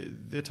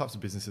they're types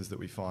of businesses that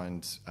we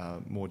find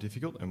more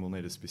difficult, and will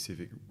need a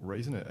specific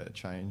reason, a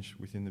change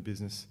within the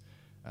business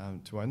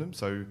to own them.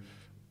 So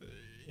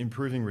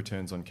improving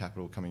returns on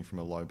capital coming from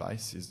a low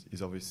base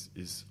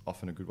is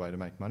often a good way to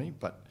make money,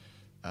 but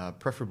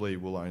preferably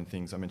we'll own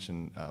things. I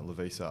mentioned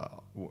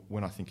Lovisa.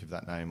 When I think of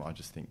that name, I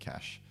just think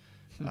cash.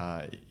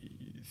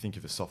 Think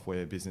of a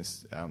software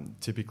business.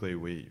 Typically,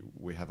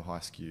 we have a high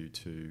skew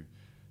to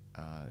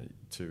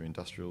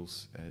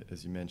industrials,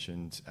 as you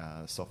mentioned.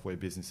 Software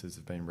businesses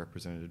have been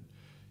represented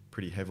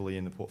pretty heavily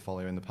in the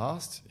portfolio in the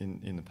past.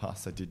 In the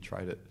past, they did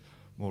trade at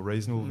more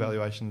reasonable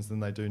valuations than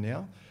they do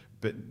now,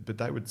 but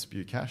they would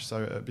spew cash.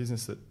 So a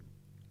business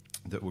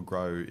that will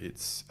grow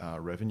its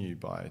revenue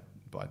by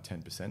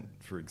 10%,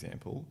 for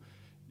example,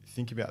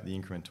 think about the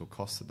incremental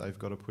costs that they've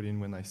got to put in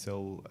when they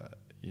sell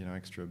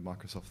extra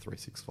Microsoft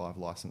 365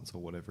 license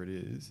or whatever it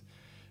is.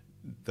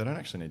 They don't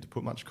actually need to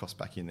put much cost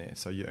back in there.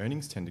 So your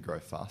earnings tend to grow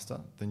faster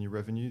than your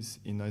revenues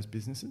in those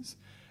businesses.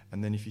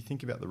 And then if you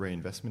think about the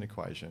reinvestment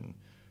equation,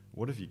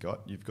 what have you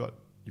got? You've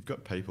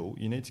got people.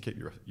 You need to keep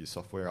your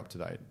software up to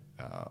date,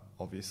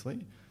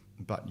 obviously,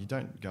 but you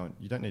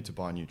don't need to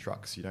buy new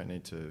trucks. You don't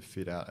need to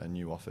fit out a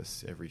new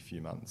office every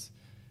few months.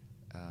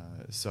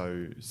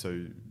 So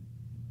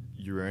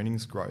your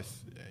earnings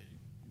growth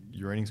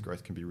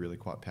can be really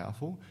quite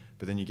powerful,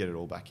 but then you get it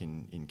all back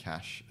in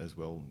cash as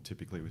well,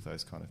 typically with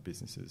those kind of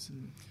businesses.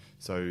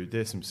 So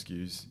there's some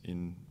skews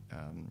in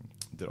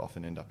that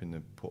often end up in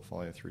the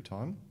portfolio through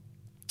time.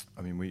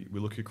 I mean, we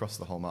look across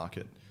the whole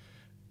market,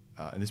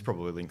 and this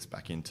probably links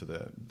back into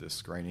the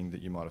screening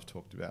that you might have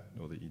talked about,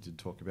 or that you did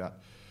talk about,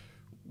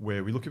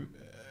 where we look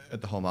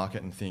at the whole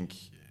market and think,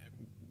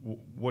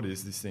 what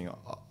is this thing?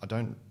 I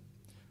don't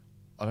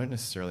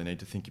necessarily need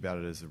to think about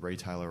it as a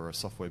retailer or a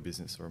software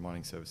business or a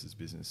mining services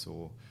business,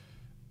 or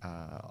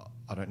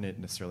I don't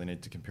necessarily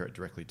need to compare it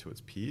directly to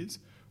its peers.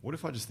 What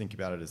if I just think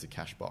about it as a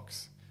cash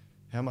box?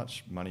 How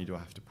much money do I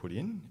have to put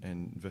in,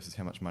 and versus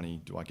how much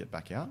money do I get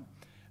back out?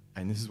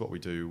 And this is what we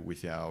do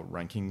with our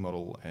ranking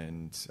model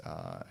and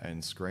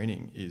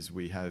screening. Is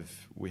we have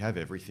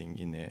everything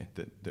in there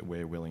that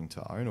we're willing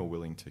to own or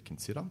willing to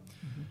consider.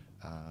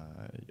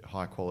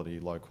 High quality,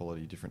 low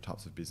quality, different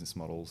types of business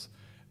models.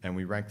 And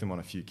we rank them on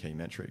a few key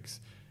metrics.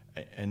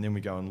 And then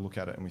we go and look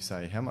at it and we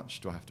say, how much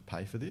do I have to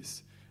pay for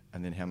this?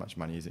 And then how much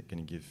money is it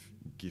going to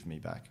give me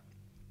back?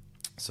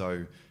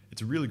 So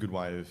it's a really good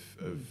way of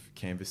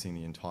canvassing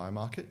the entire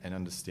market and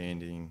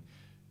understanding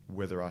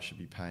whether I should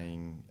be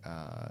paying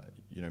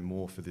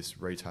more for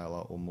this retailer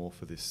or more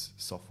for this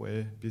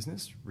software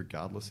business,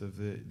 regardless of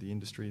the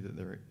industry that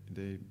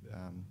they're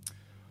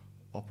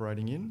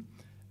operating in.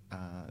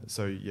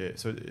 So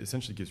it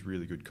essentially gives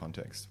really good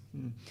context.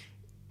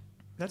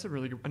 That's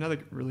another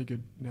really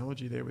good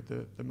analogy there with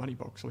the money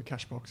box or the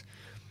cash box.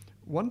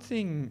 One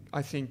thing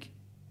I think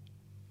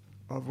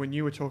of when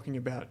you were talking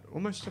about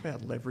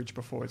leverage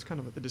before, it's kind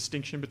of the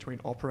distinction between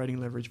operating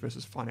leverage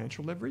versus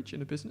financial leverage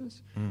in a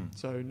business.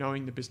 So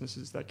knowing the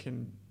businesses that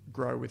can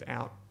grow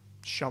without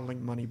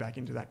shoveling money back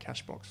into that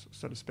cash box,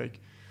 so to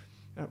speak.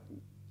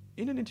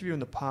 In an interview in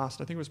the past,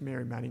 I think it was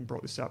Mary Manning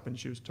brought this up, and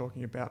she was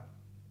talking about,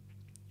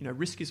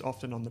 risk is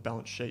often on the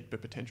balance sheet,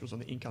 but potential's on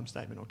the income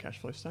statement or cash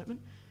flow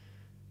statement.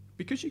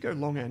 Because you go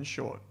long and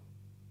short,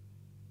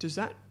 does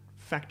that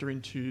factor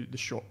into the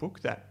short book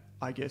that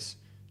I guess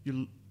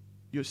not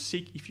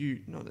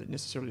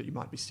necessarily that you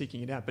might be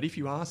seeking it out, but if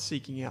you are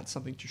seeking out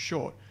something to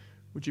short,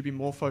 would you be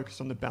more focused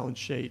on the balance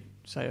sheet,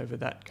 say over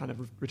that kind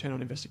of return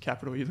on invested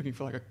capital? Are you looking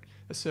for like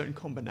a certain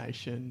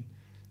combination?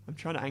 I'm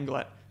trying to angle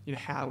at,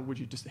 how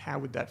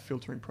would that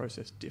filtering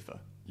process differ?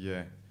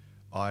 Yeah,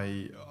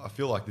 I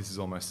feel like this is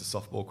almost a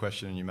softball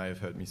question, and you may have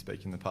heard me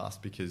speak in the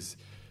past, because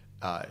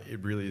it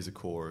really is a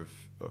core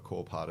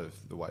part of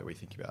the way we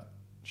think about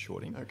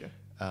shorting. Okay.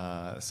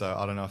 So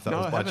I don't know if that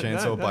was by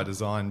chance or by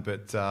design,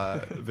 but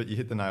you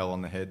hit the nail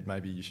on the head.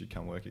 Maybe you should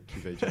come work at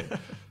QVG.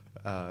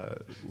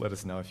 Let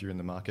us know if you're in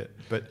the market.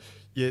 But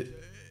yeah,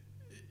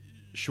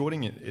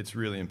 shorting it's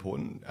really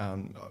important.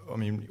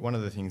 One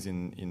of the things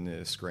in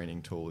the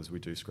screening tool is we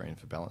do screen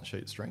for balance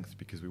sheet strength,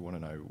 because we want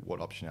to know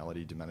what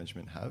optionality do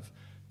management have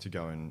to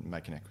go and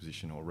make an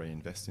acquisition or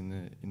reinvest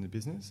in the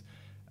business.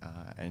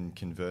 And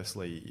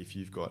conversely, if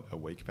you've got a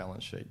weak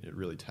balance sheet, it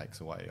really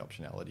takes away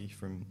optionality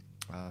from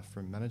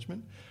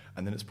management.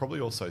 And then it's probably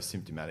also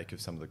symptomatic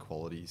of some of the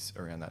qualities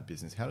around that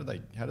business. How did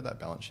that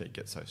balance sheet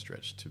get so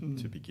stretched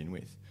to begin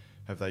with?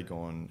 Have they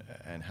gone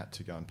and had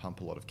to go and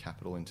pump a lot of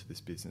capital into this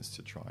business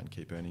to try and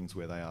keep earnings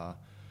where they are?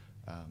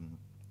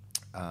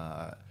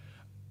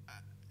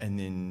 And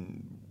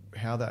then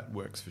how that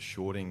works for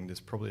shorting, there's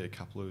probably a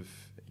couple of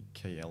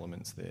key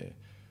elements there.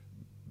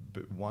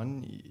 But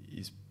one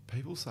is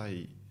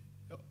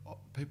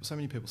so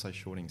many people say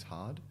shorting's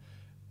hard,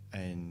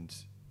 and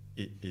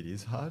it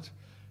is hard.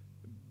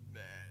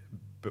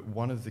 But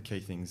one of the key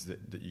things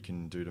that you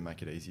can do to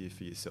make it easier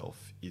for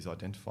yourself is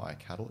identify a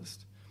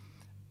catalyst.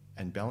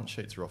 And balance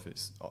sheets are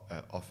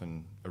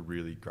often a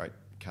really great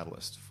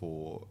catalyst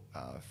for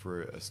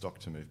a stock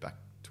to move back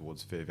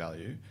towards fair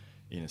value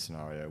in a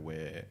scenario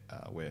where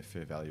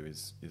fair value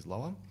is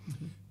lower,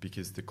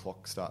 because the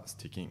clock starts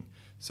ticking.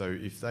 So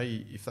if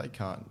they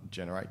can't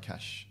generate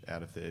cash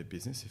out of their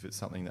business, if it's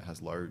something that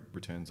has low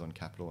returns on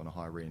capital and a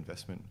high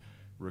reinvestment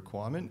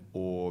requirement,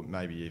 or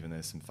maybe even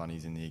there's some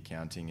funnies in the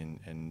accounting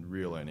and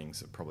real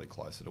earnings are probably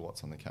closer to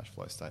what's on the cash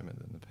flow statement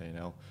than the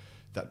P&L,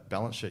 that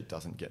balance sheet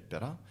doesn't get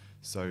better.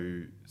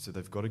 So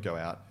they've got to go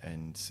out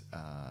and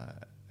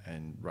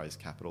raise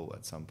capital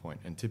at some point.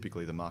 And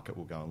typically the market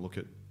will go and look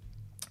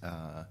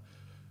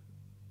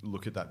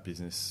at that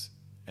business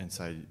and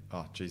say,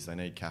 oh, geez, they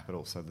need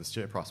capital. So the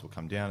share price will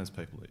come down as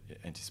people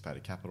anticipate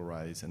a capital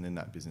raise, and then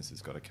that business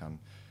has got to come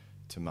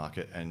to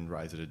market and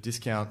raise at a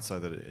discount so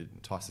that it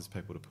entices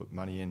people to put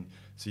money in.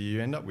 So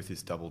you end up with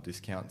this double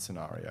discount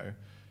scenario,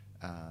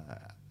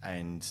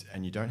 and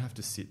you don't have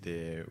to sit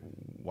there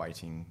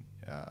waiting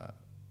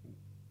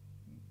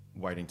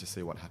to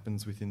see what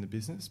happens within the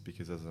business,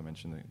 because, as I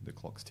mentioned, the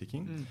clock's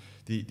ticking.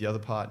 The other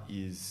part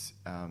is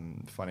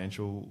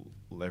financial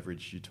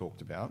leverage you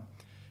talked about.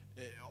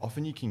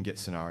 Often you can get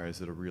scenarios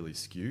that are really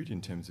skewed in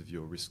terms of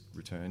your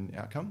risk-return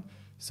outcome.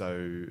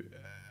 So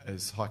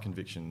as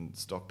high-conviction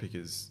stock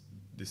pickers,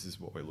 this is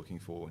what we're looking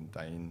for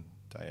day in,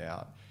 day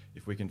out.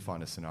 If we can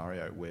find a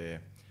scenario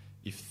where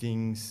if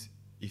things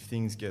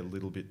get a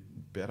little bit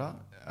better,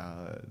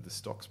 the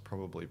stock's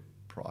probably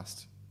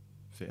priced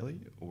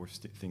fairly, or if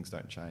things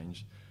don't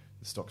change,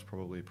 the stock's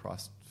probably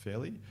priced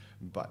fairly.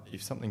 But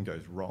if something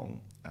goes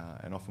wrong,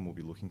 and often we'll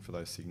be looking for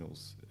those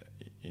signals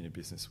in a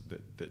business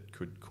that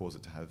could cause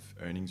it to have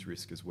earnings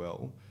risk as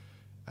well,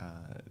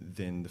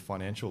 then the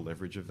financial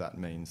leverage of that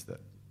means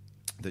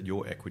that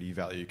your equity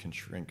value can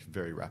shrink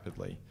very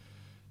rapidly.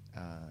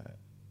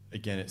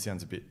 Again, it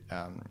sounds a bit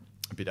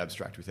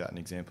abstract without an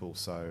example.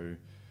 So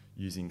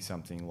using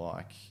something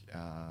like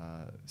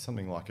a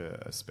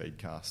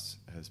Speedcast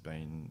has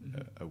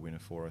been a winner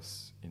for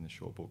us in the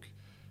short book.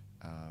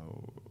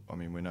 I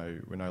mean, we're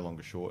no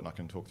longer short, and I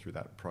can talk through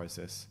that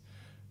process.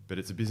 But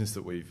it's a business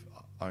that we've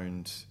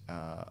owned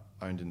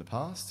in the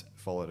past,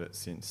 followed it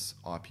since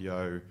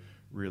IPO,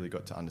 really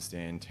got to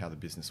understand how the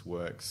business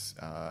works,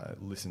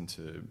 listen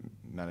to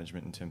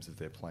management in terms of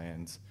their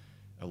plans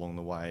along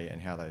the way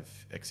and how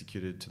they've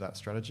executed to that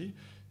strategy,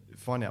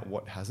 find out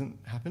what hasn't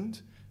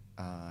happened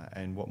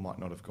and what might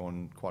not have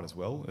gone quite as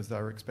well as they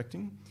were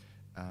expecting.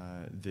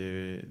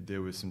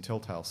 There was some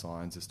telltale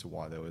signs as to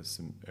why there was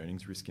some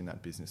earnings risk in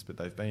that business, but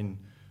they've been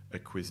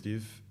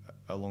acquisitive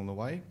along the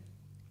way.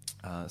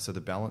 So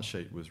the balance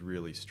sheet was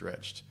really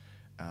stretched,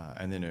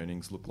 and then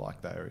earnings looked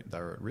like they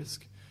were at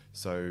risk.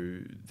 So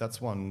that's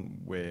one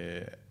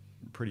where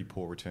pretty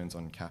poor returns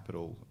on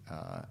capital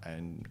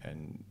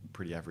and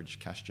pretty average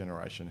cash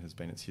generation has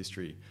been its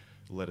history,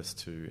 led us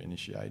to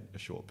initiate a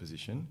short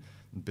position.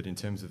 But in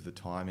terms of the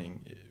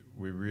timing,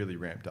 we really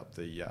ramped up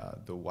the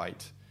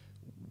weight.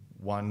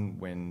 One,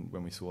 when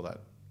we saw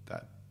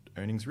that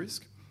earnings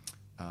risk,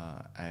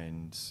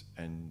 and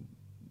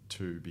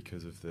two,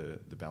 because of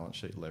the balance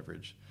sheet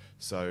leverage.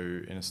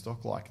 So in a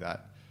stock like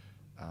that,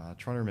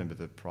 trying to remember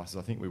the prices,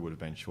 I think we would have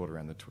been short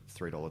around the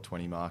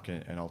 $3.20 mark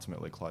and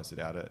ultimately closed it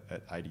out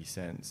at 80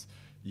 cents.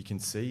 You can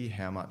see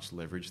how much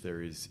leverage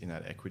there is in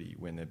that equity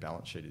when their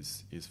balance sheet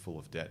is full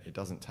of debt. It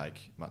doesn't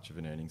take much of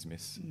an earnings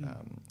miss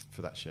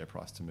for that share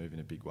price to move in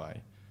a big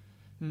way.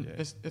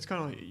 Yeah. It's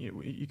kind of like,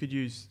 you could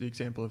use the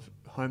example of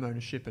home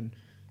ownership and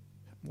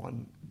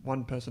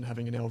one person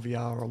having an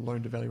LVR or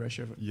loan to value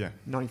ratio of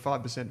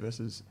 95%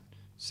 versus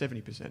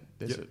 70%.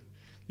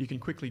 You can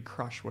quickly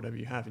crush whatever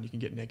you have, and you can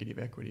get negative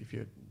equity if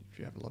you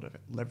have a lot of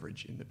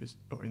leverage in the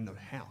business or in the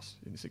house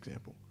in this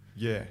example.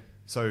 Yeah.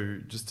 So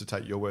just to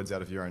take your words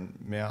out of your own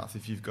mouth,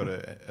 if you've got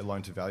a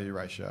loan to value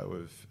ratio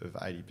of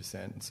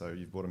 80%, so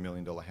you've bought $1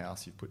 million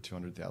house, you've put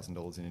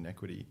 $200,000 in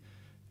equity,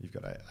 you've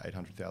got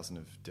 $800,000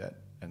 of debt,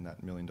 and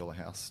that $1 million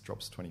house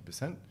drops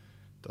 20%.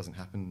 Doesn't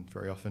happen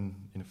very often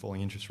in a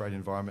falling interest rate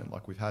environment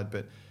like we've had,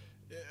 but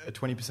a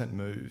 20%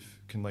 move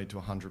can lead to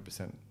a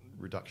 100%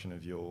 reduction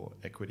of your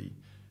equity.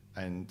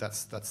 And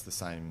that's the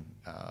same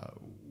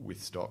with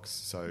stocks.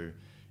 So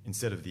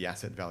instead of the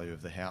asset value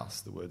of the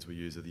house, the words we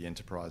use are the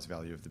enterprise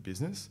value of the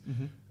business.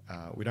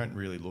 We don't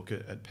really look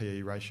at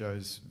PE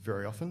ratios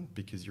very often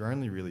because you're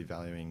only really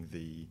valuing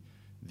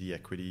the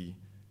equity,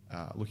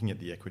 looking at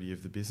the equity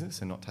of the business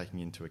and not taking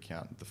into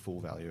account the full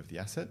value of the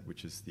asset,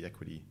 which is the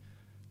equity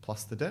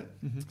plus the debt.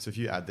 So if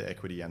you add the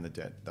equity and the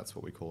debt, that's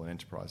what we call an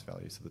enterprise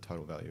value, so the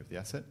total value of the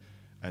asset.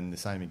 And the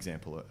same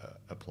example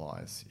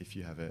applies if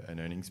you have an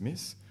earnings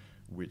miss,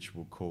 which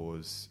will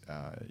cause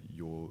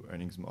your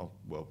earnings,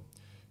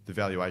 the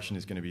valuation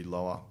is going to be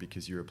lower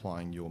because you're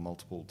applying your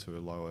multiple to a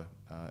lower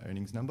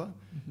earnings number.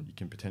 You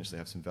can potentially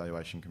have some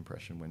valuation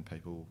compression when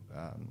people,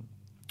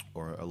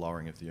 or a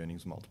lowering of the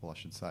earnings multiple, I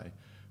should say,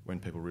 when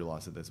people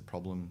realise that there's a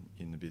problem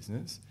in the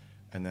business.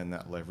 And then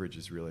that leverage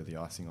is really the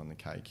icing on the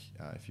cake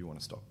if you want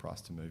a stock price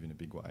to move in a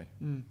big way.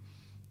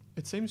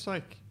 It seems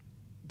like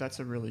that's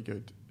a really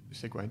good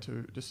segue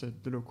into just a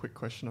little quick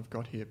question I've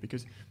got here,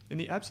 because in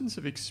the absence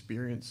of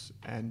experience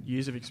and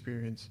years of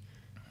experience,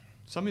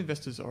 some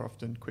investors are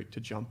often quick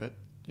to jump at,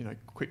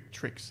 quick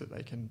tricks that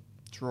they can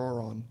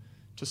draw on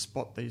to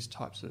spot these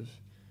types of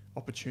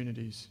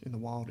opportunities in the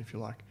wild, if you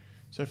like.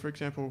 So, for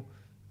example,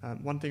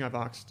 one thing I've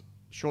asked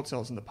short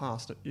sellers in the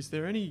past, is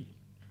there any,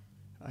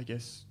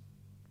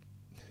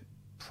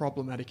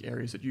 problematic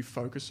areas that you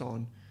focus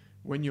on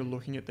when you're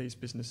looking at these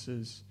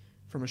businesses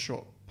from a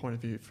short point of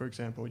view? For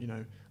example,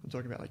 I'm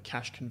talking about like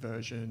cash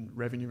conversion,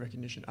 revenue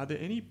recognition. Are there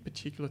any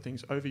particular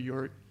things over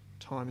your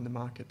time in the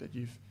market that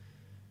you've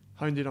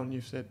honed in on,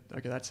 you've said,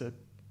 okay,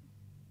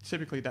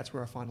 typically that's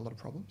where I find a lot of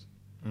problems?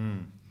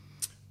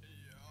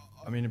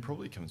 I mean, it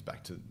probably comes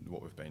back to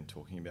what we've been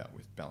talking about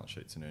with balance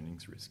sheets and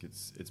earnings risk.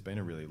 It's been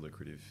a really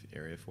lucrative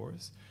area for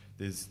us.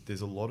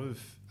 There's a lot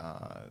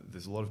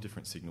of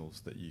different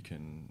signals that you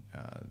can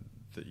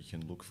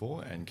look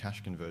for, and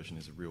cash conversion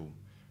is a real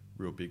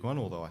big one.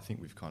 Although I think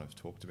we've kind of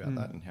talked about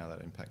that and how that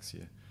impacts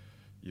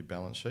your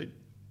balance sheet.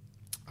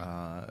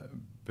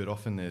 But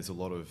often there's a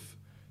lot of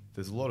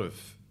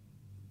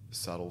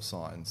subtle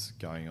signs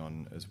going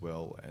on as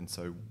well, and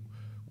so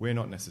we're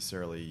not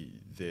necessarily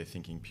there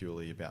thinking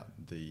purely about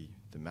the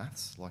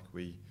maths. Like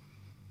we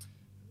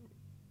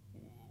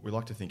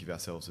like to think of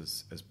ourselves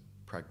as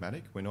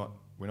pragmatic. We're not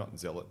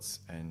zealots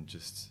and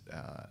just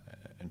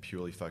and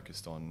purely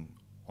focused on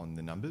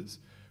the numbers.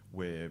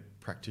 We're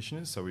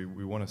practitioners, so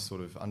we want to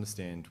sort of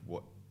understand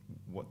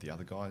what the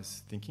other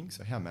guy's thinking.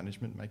 So how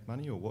management make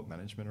money, or what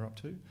management are up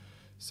to.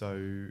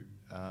 So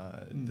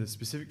the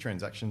specific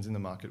transactions in the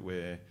market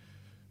where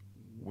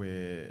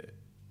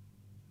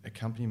a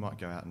company might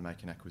go out and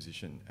make an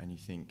acquisition, and you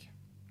think,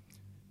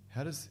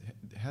 how does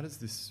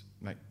this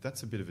make?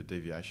 That's a bit of a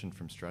deviation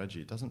from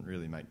strategy. It doesn't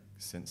really make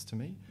sense to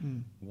me.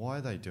 Why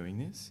are they doing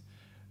this?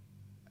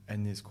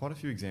 And there's quite a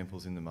few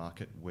examples in the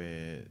market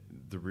where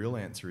the real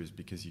answer is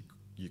because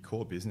your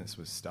core business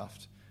was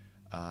stuffed,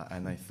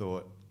 and they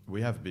thought,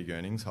 we have a big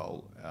earnings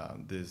hole.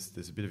 There's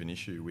a bit of an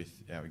issue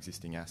with our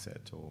existing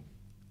asset or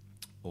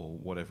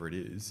whatever it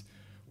is.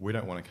 We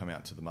don't want to come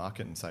out to the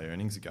market and say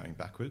earnings are going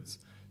backwards.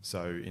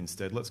 So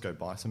instead, let's go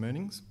buy some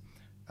earnings.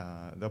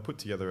 They'll put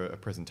together a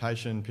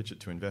presentation, pitch it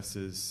to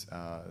investors,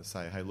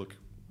 say, hey, look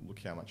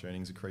how much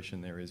earnings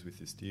accretion there is with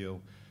this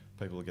deal.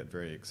 People will get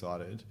very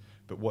excited.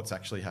 But what's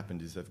actually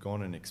happened is they've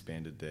gone and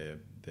expanded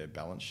their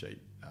balance sheet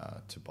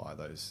to buy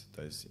those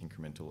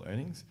incremental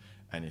earnings.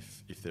 And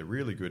if they're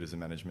really good as a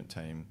management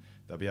team,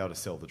 they'll be able to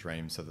sell the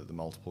dream so that the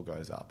multiple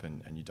goes up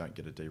and you don't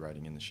get a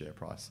derating in the share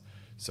price.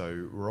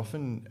 So we're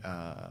often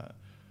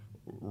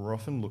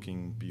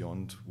looking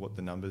beyond what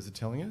the numbers are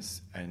telling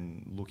us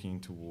and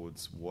looking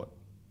towards what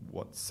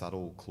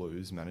subtle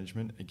clues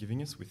management are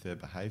giving us with their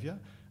behaviour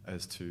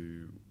as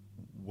to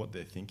what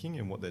they're thinking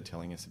and what they're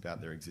telling us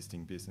about their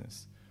existing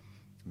business.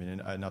 I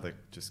mean, another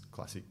just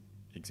classic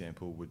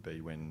example would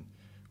be when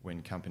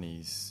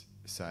companies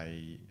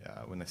say,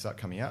 when they start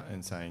coming out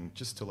and saying,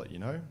 just to let you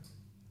know,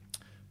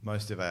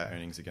 most of our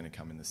earnings are going to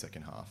come in the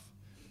second half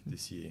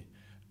this year.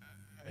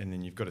 And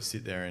then you've got to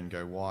sit there and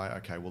go, why?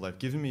 Okay, well, they've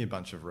given me a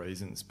bunch of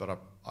reasons, but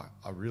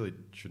I really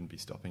shouldn't be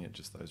stopping at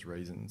just those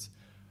reasons.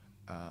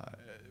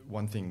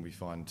 One thing we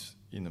find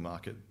in the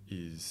market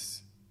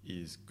is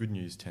good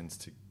news tends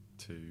to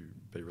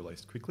be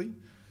released quickly,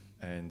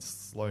 and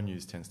slow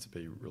news tends to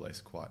be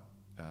released quite...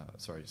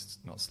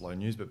 not slow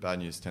news, but bad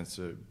news tends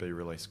to be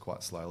released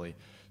quite slowly.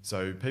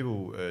 So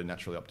people are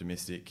naturally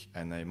optimistic,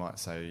 and they might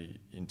say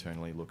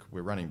internally, look,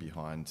 we're running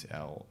behind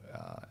our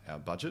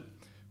budget.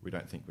 We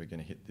don't think we're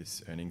going to hit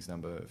this earnings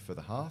number for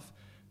the half.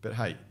 But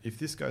hey, if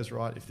this goes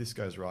right, if this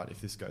goes right,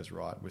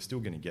 we're still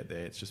going to get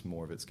there. It's just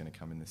more of it's going to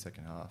come in the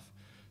second half.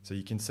 So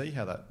you can see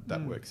how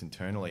that works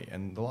internally.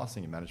 And the last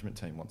thing a management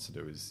team wants to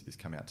do is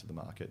come out to the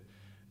market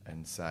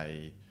and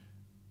say,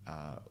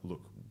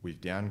 look,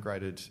 we've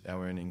downgraded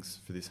our earnings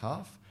for this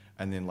half,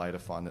 and then later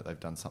find that they've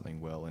done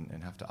something well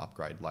and have to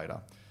upgrade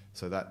later.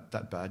 So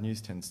that bad news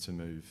tends to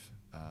move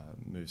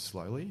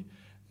slowly.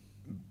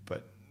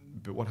 But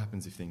what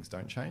happens if things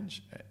don't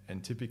change?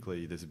 And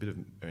typically there's a bit of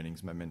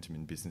earnings momentum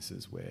in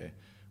businesses where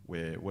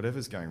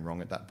whatever's going wrong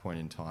at that point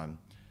in time,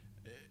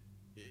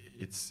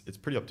 it's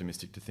pretty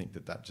optimistic to think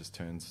that just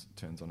turns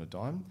on a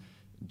dime.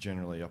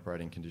 generally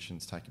operating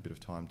conditions take a bit of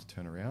time to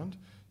turn around.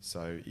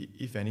 So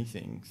if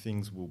anything,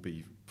 things will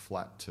be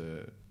flat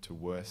to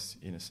worse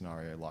in a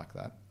scenario like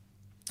that.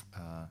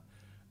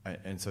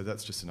 And so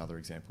that's just another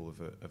example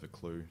of a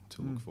clue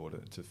to look for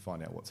to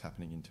find out what's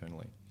happening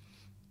internally.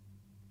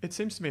 It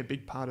seems to me a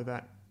big part of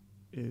that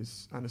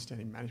is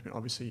understanding management.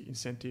 Obviously,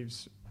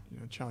 incentives.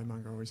 Charlie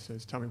Munger always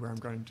says, "Tell me where I'm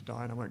going to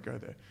die, and I won't go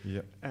there."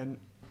 Yep. And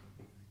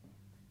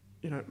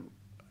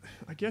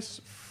I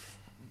guess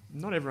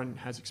not everyone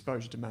has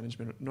exposure to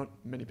management. Not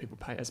many people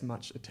pay as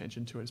much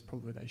attention to it as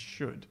probably they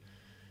should.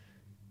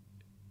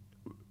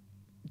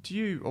 Do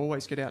you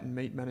always get out and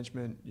meet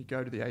management? You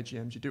go to the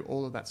AGMs, you do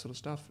all of that sort of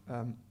stuff.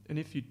 And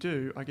if you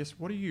do, I guess,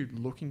 what are you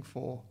looking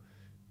for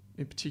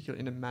in particular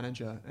in a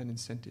manager and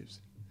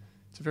incentives?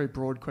 It's a very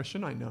broad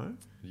question, I know.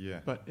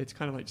 Yeah. But it's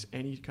kind of like just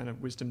any kind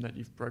of wisdom that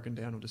you've broken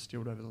down or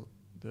distilled over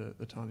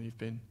the time that you've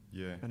been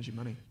managing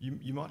money.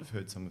 You might have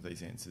heard some of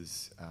these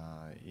answers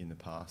in the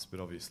past, but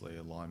obviously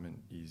alignment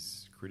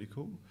is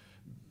critical.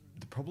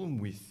 The problem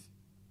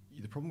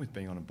with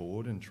being on a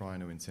board and trying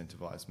to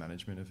incentivise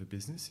management of a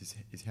business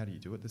is how do you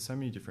do it? There's so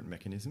many different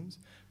mechanisms,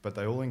 but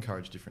they all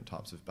encourage different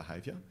types of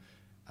behaviour.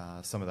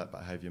 Some of that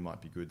behaviour might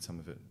be good, some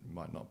of it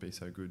might not be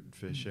so good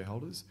for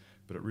shareholders,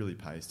 but it really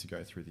pays to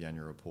go through the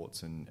annual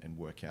reports and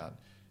work out,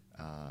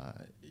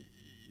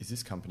 is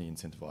this company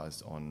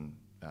incentivised on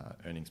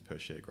earnings per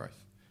share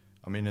growth?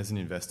 I mean, as an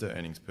investor,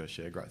 earnings per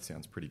share growth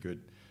sounds pretty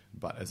good,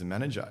 but as a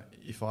manager,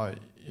 if I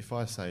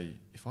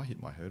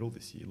hit my hurdle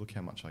this year, look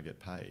how much I get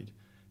paid,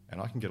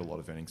 and I can get a lot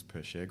of earnings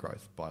per share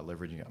growth by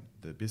leveraging up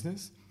the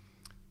business,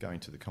 going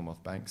to the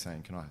Commonwealth Bank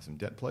saying, "Can I have some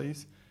debt,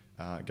 please?"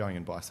 Going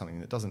and buy something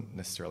that doesn't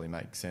necessarily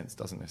make sense,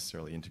 doesn't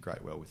necessarily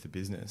integrate well with the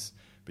business,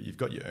 but you've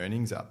got your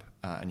earnings up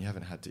and you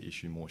haven't had to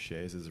issue more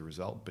shares as a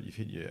result, but you've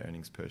hit your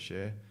earnings per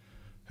share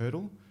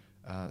hurdle.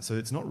 So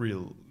it's not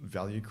real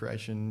value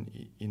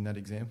creation in that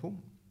example.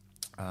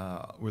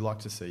 We like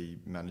to see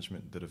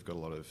management that have got a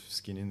lot of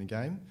skin in the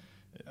game.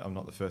 I'm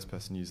not the first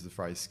person to use the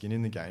phrase skin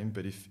in the game,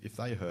 but if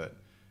they hurt,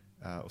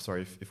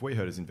 if we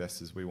hurt as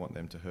investors, we want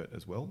them to hurt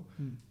as well.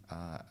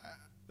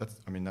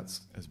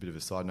 That's as a bit of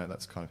a side note,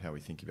 that's kind of how we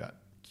think about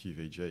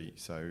QVG.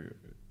 So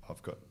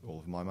I've got all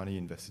of my money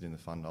invested in the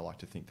fund. I like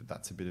to think that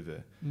that's a bit of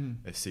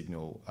a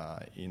signal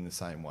in the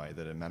same way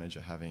that a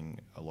manager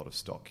having a lot of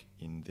stock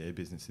in their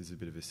business is a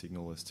bit of a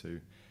signal as to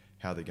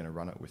how they're going to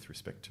run it with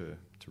respect to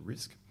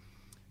risk.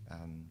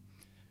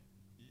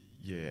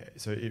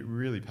 So it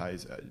really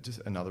pays.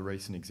 Just another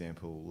recent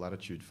example,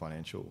 Latitude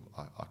Financial,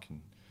 I can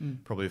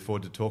probably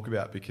afford to talk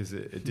about because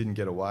it didn't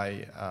get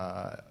away.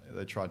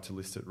 They tried to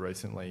list it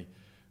recently.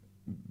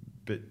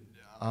 But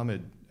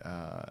Ahmed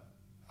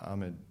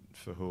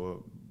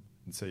Fahour,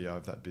 the CEO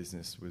of that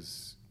business,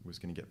 was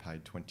going to get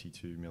paid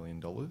 $22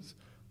 million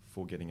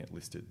for getting it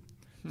listed.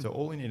 So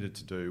all he needed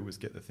to do was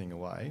get the thing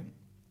away,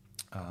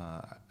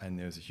 and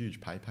there was a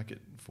huge pay packet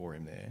for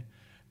him there.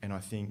 And I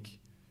think,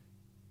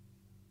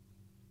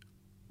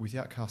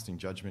 without casting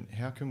judgment,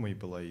 how can we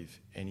believe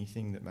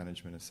anything that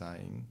management are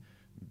saying?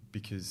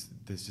 Because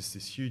there's just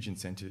this huge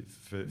incentive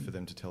for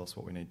them to tell us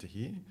what we need to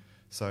hear.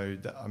 So,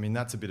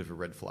 that's a bit of a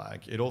red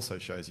flag. It also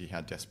shows you how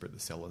desperate the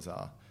sellers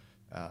are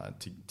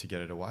to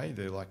get it away.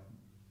 They're like,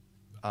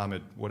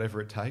 Ahmed,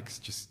 whatever it takes,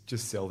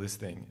 just sell this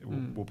thing.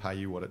 We'll pay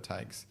you what it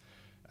takes.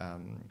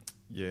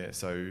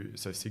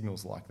 So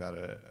signals like that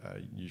are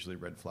usually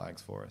red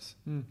flags for us.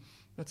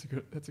 That's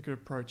a good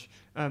approach.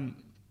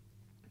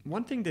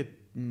 One thing that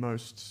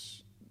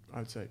most, I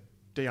would say,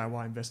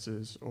 DIY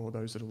investors or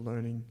those that are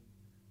learning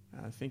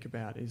think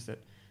about is that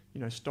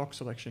stock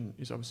selection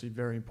is obviously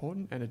very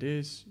important, and it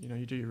is.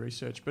 You do your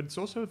research, but it's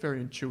also a very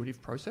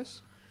intuitive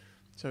process.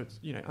 So it's,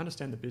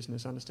 understand the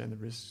business, understand the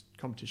risk,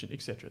 competition,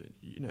 etc.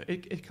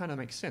 It kind of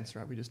makes sense,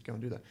 right? We just go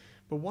and do that.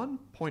 But one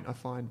point I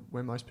find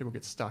where most people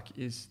get stuck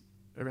is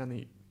around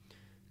the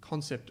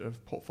concept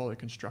of portfolio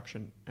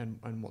construction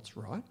and what's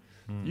right.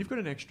 You've got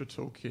an extra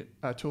tool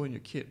in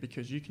your kit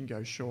because you can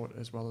go short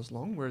as well as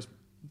long, whereas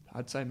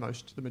I'd say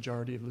the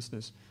majority of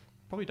listeners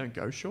probably don't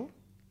go short.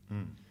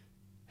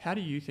 How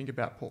do you think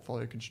about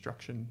portfolio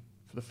construction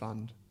for the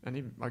fund? And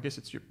even, I guess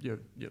it's your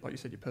like you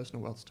said, your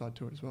personal wealth's tied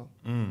to it as well.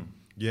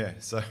 Yeah,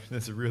 so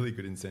there's a really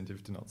good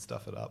incentive to not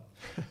stuff it up.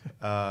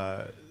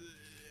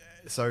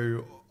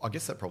 So I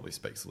guess that probably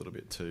speaks a little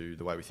bit to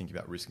the way we think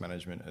about risk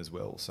management as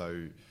well.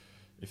 So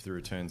if the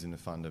returns in the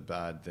fund are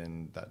bad,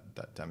 then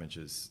that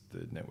damages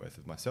the net worth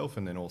of myself,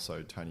 and then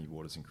also Tony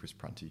Waters and Chris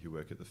Prunty, who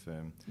work at the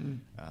firm.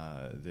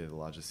 They're the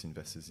largest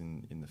investors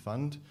in the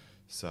fund.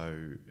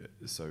 So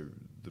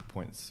the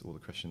points or the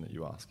question that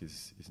you ask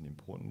is an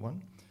important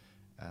one.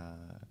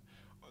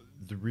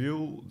 The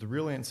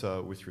real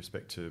answer with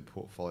respect to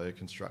portfolio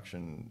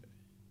construction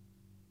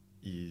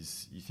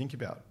is you think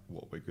about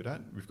what we're good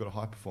at. We've got a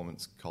high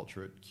performance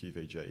culture at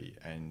QVG,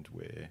 and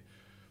we're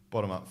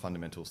bottom up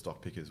fundamental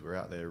stock pickers. We're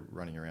out there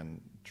running around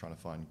trying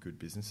to find good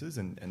businesses,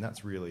 and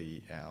that's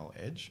really our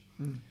edge.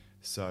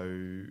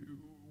 So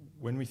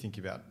when we think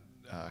about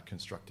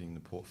constructing the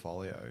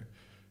portfolio,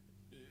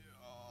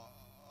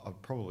 I've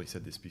probably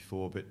said this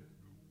before, but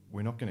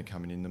we're not going to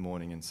come in the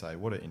morning and say,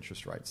 what are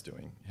interest rates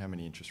doing? How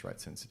many interest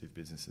rate sensitive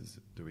businesses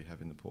do we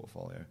have in the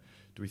portfolio?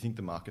 Do we think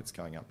the market's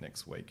going up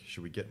next week?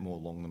 Should we get more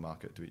long the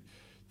market?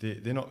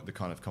 They're not the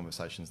kind of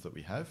conversations that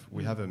we have.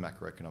 We have a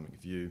macroeconomic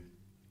view,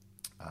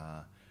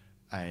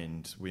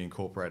 and we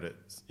incorporate it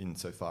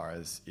insofar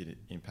as it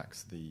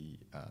impacts the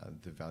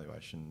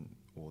valuation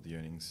or the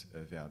earnings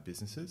of our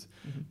businesses.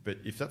 But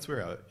if that's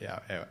where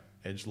our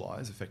edge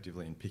lies,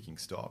 effectively in picking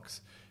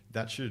stocks,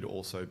 that should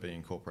also be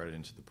incorporated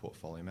into the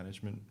portfolio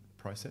management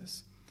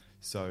process.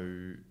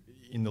 So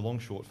in the long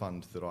short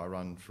fund that I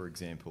run, for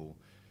example,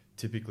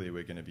 typically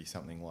we're going to be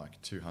something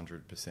like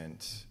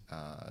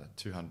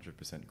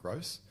 200%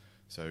 gross.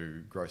 So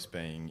gross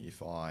being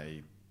if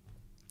I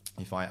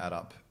add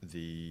up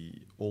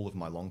all of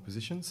my long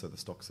positions, so the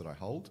stocks that I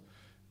hold,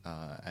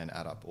 and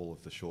add up all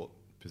of the short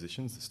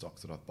positions, the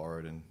stocks that I've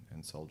borrowed and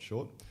sold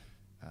short,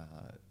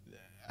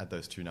 add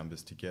those two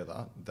numbers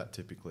together, that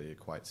typically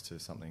equates to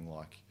something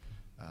like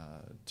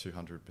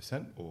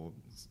 200%, or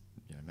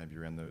maybe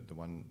around the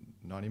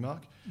 190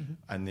 mark,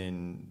 and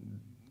then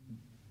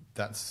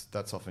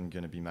that's often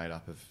going to be made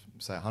up of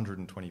say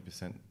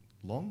 120%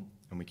 long,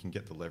 and we can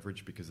get the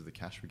leverage because of the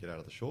cash we get out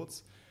of the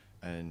shorts,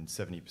 and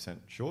 70%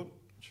 short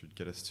should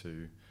get us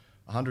to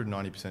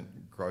 190%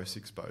 gross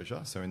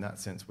exposure. So in that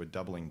sense, we're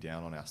doubling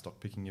down on our stock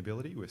picking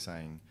ability. We're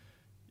saying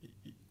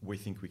we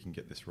think we can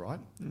get this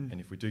right,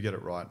 and if we do get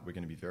it right, we're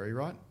going to be very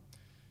right.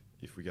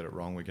 If we get it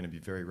wrong, we're going to be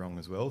very wrong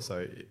as well.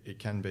 So it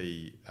can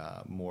be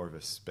more of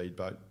a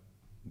speedboat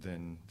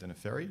than a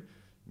ferry,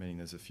 meaning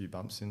there's a few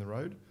bumps in the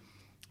road.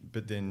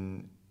 But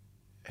then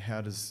how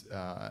does...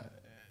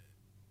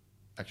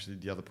 actually,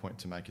 the other point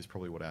to make is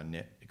probably what our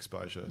net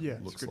exposure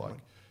looks like.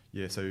 Point.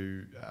 Yeah,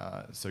 so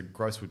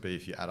gross would be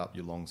if you add up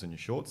your longs and your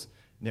shorts.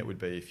 Net would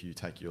be if you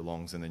take your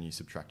longs and then you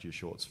subtract your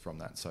shorts from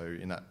that. So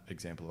in that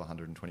example of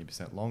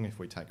 120% long, if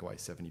we take away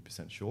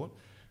 70% short,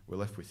 we're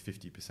left with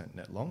 50%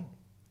 net long.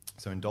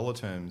 So in dollar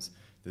terms,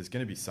 there's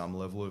going to be some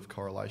level of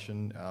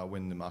correlation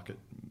when the market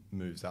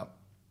moves up.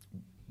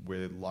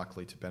 We're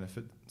likely to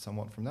benefit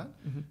somewhat from that.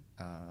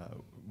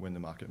 When the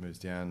market moves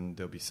down,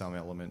 there'll be some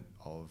element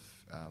of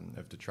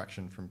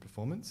detraction from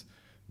performance.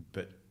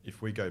 But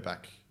if we go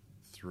back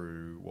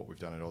through what we've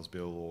done at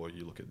Ausbil, or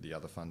you look at the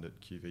other fund at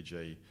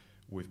QVG,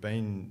 we've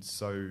been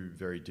so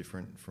very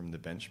different from the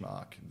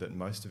benchmark that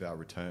most of our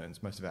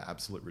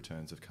absolute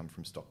returns have come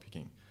from stock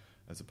picking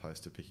as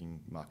opposed to picking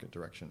market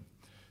direction.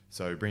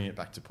 So bringing it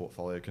back to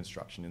portfolio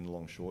construction in the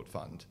long short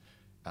fund,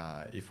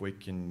 if we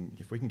can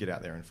get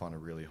out there and find a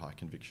really high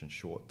conviction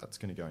short, that's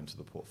going to go into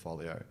the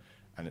portfolio,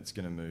 and it's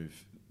going to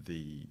move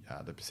the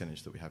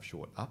percentage that we have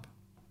short up,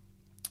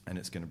 and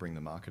it's going to bring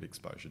the market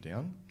exposure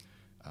down.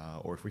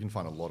 Or if we can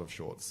find a lot of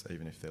shorts,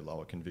 even if they're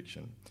lower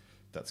conviction,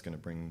 that's going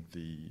to bring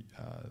the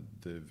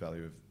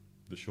value of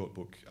the short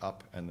book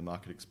up and the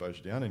market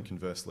exposure down, and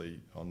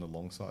conversely on the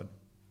long side.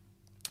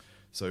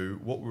 So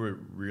what we're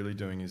really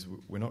doing is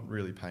we're not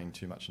really paying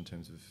too much in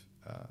terms of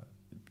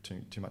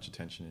too much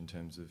attention in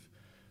terms of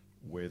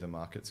where the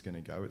market's going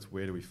to go. It's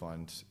where do we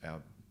find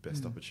our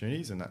best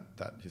opportunities, and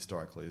that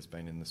historically has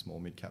been in the small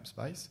mid-cap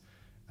space,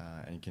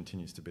 and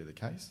continues to be the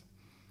case.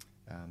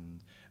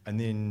 And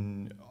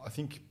then I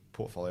think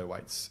portfolio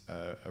weights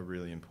are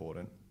really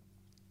important.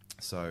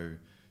 So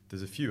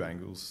there's a few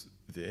angles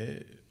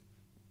there.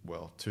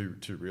 Well, two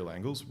real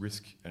angles: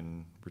 risk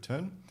and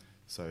return.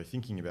 So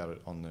thinking about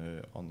it on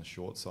the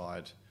short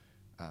side,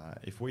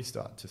 if we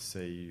start to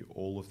see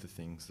all of the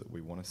things that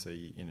we want to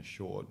see in a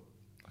short,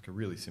 like a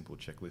really simple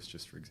checklist,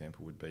 just for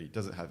example, would be: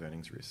 does it have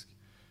earnings risk?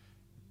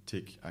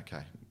 Tick.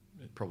 Okay,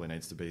 it probably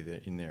needs to be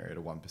in there at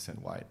a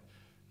 1% weight.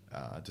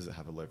 Does it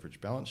have a leveraged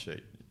balance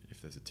sheet?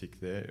 If there's a tick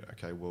there,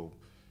 okay, well,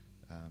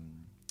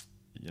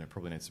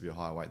 probably needs to be a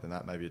higher weight than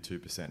that, maybe a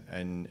 2%.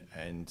 And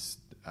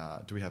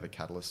do we have a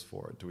catalyst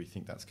for it? Do we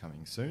think that's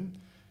coming soon?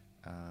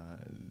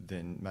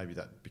 Then maybe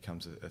that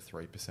becomes a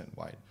 3%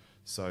 weight.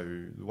 So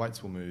the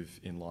weights will move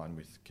in line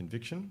with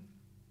conviction.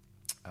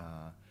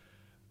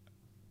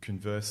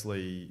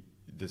 Conversely,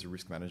 there's a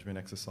risk management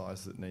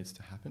exercise that needs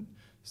to happen.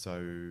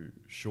 So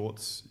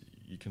shorts,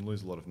 you can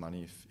lose a lot of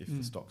money if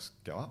the stocks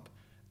go up,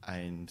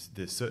 and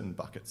there's certain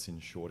buckets in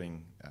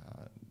shorting,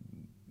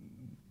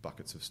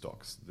 buckets of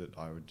stocks that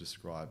I would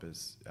describe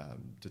as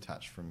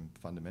detached from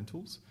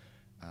fundamentals,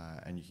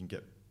 and you can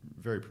get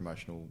very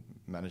promotional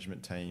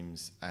management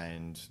teams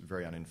and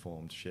very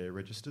uninformed share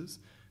registers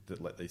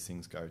that let these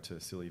things go to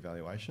silly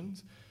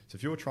valuations. So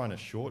if you're trying to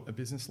short a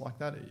business like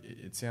that,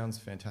 it sounds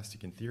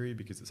fantastic in theory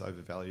because it's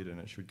overvalued and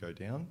it should go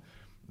down.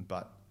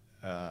 But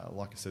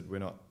like I said, we're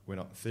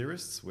not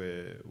theorists.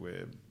 We're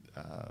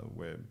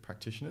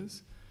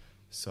practitioners.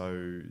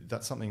 So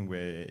that's something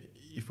where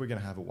if we're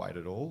going to have a weight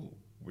at all,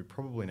 we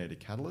probably need a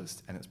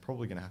catalyst, and it's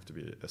probably going to have to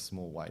be a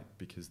small weight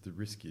because the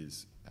risk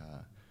is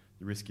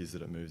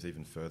that it moves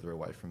even further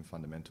away from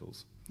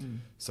fundamentals.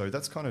 So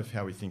that's kind of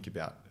how we think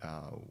about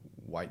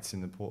weights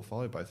in the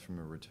portfolio, both from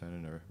a return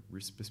and a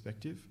risk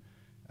perspective.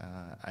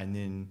 And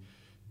then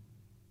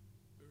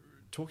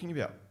talking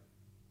about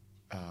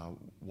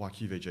why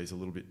QVG is a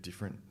little bit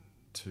different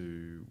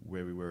to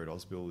where we were at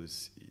Ausbil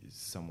is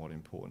somewhat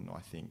important, I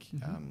think.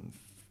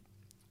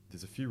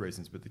 There's a few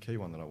reasons, but the key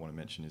one that I want to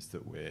mention is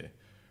that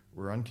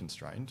we're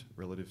unconstrained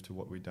relative to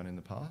what we've done in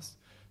the past.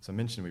 So I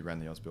mentioned we ran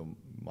the Ausbil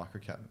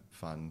Microcap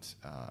Fund,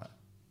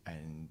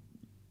 and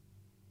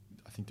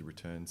I think the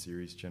return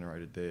series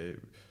generated there,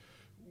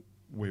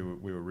 we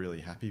were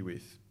really happy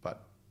with.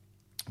 But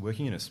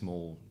working in a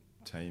small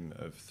team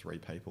of 3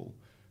 people,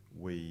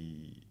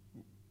 we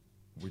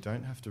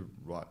don't have to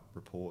write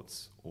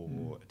reports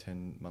or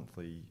attend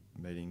monthly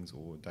meetings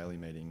or daily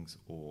meetings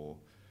or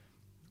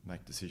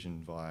make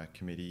decision via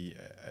committee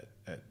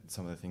at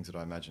some of the things that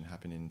I imagine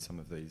happen in some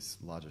of these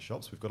larger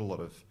shops. We've got a lot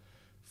of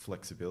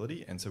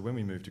flexibility, and so when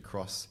we moved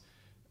across,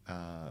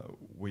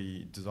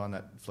 we designed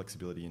that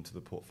flexibility into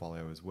the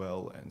portfolio as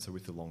well. And so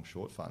with the long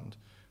short fund,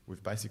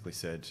 we've basically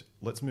said,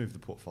 let's move the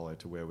portfolio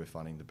to where we're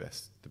finding the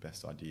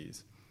best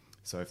ideas.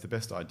 So if the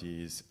best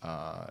ideas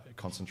are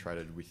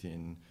concentrated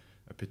within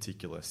a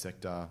particular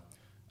sector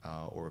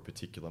or a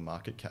particular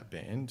market cap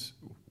band,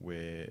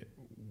 we're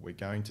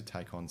going to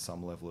take on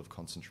some level of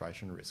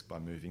concentration risk by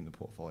moving the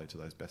portfolio to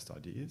those best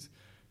ideas,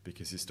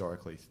 because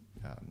historically,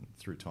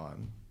 through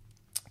time,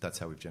 that's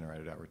how we've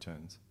generated our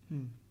returns.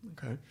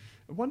 Okay.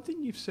 One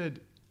thing you've said,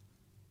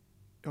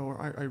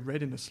 or I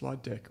read in a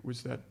slide deck,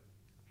 was that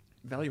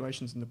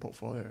valuations in the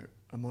portfolio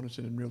are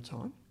monitored in real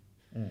time.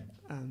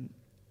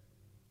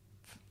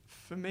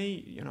 For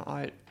me,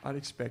 I'd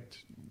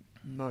expect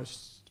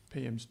most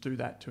PMs do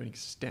that to an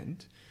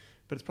extent,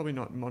 but it's probably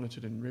not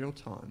monitored in real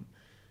time.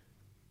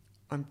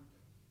 I'm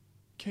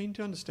keen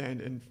to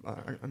understand, and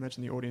I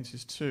imagine the audience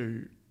is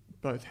too,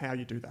 both how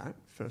you do that,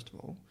 first of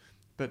all,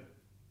 but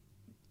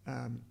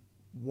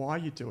why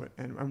you do it,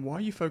 and why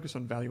you focus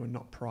on value and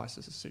not price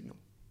as a signal.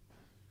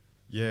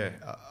 Yeah,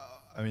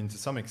 I mean, to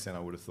some extent, I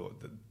would have thought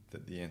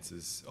that the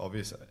answer's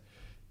obvious.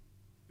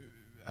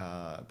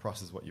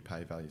 Price is what you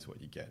pay, value is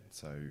what you get.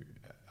 So,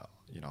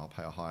 I'll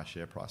pay a higher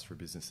share price for a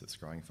business that's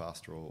growing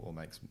faster or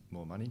makes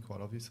more money,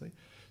 quite obviously.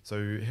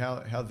 So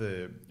how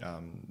the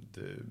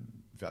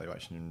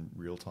valuation in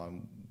real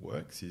time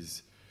works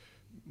is,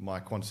 my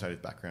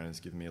quantitative background has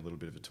given me a little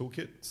bit of a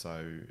toolkit.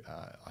 So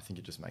I think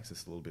it just makes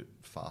us a little bit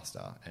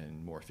faster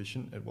and more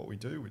efficient at what we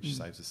do, which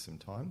saves us some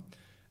time.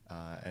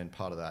 And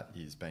part of that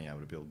is being able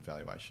to build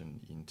valuation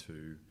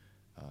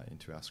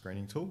into our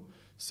screening tool.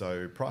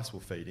 So price will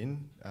feed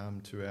in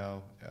to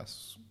our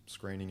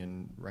screening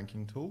and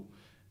ranking tool,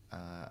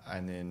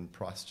 and then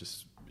price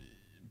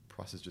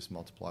is just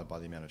multiplied by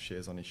the amount of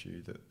shares on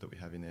issue that we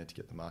have in there to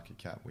get the market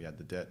cap. We add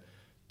the debt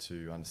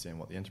to understand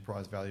what the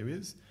enterprise value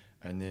is,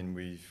 and then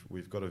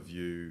we've got a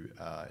view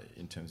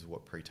in terms of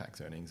what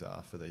pre-tax earnings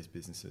are for these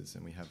businesses,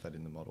 and we have that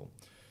in the model.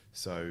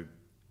 So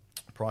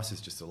price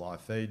is just a live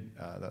feed.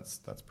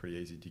 That's pretty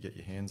easy to get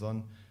your hands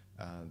on.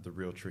 The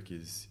real trick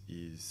is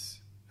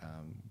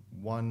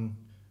one,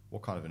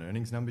 what kind of an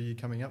earnings number you're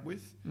coming up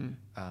with,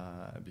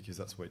 because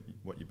that's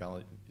what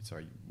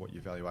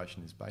your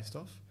valuation is based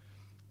off,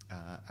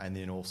 and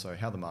then also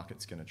how the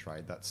market's going to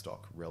trade that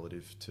stock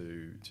relative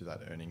to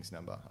that earnings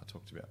number I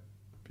talked about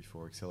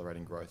before.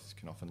 Accelerating growth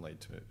can often lead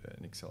to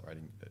an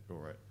accelerating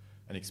or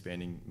an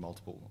expanding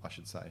multiple, I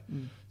should say.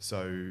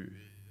 So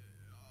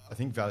I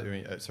think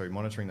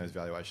monitoring those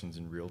valuations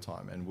in real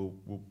time, and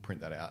we'll print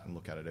that out and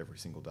look at it every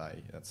single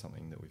day. That's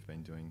something that we've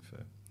been doing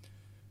for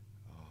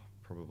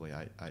probably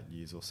eight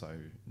years or so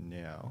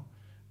now.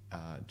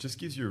 Just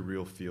gives you a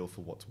real feel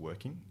for what's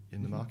working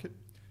in the market,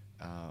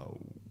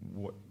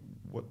 what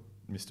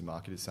Mr.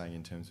 Market is saying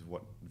in terms of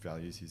what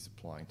values he's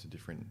applying to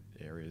different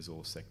areas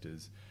or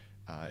sectors.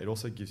 It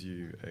also gives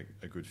you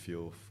a good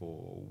feel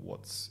for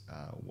what's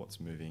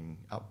moving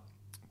up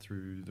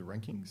through the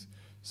rankings.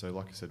 So,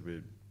 like I said,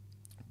 we're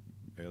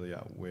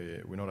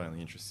not only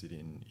interested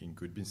in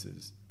good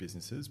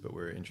businesses, but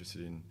we're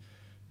interested in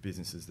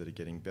businesses that are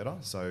getting better.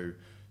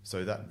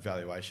 So that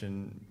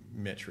valuation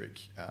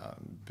metric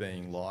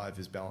being live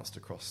is balanced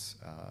across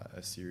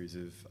a series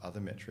of other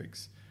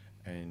metrics,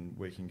 and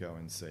we can go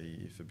and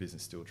see if a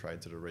business still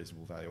trades at a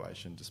reasonable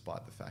valuation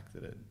despite the fact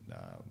that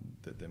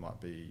that there might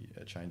be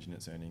a change in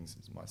its earnings.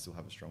 It might still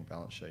have a strong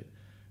balance sheet,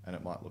 and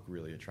it might look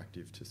really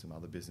attractive to some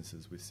other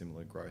businesses with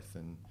similar growth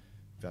and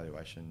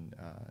valuation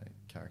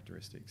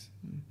characteristics.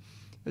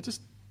 It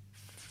just,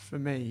 for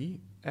me,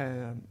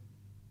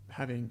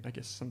 having, I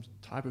guess, some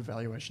type of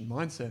valuation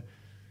mindset,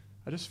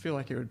 I just feel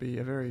like it would be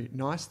a very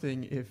nice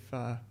thing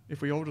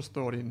if we all just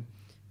thought in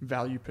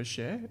value per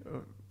share.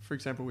 For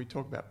example, we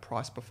talk about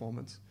price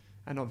performance,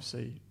 and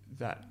obviously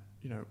that,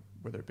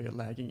 whether it be a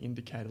lagging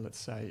indicator, let's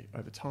say,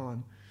 over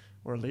time,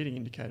 or a leading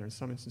indicator in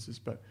some instances.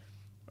 But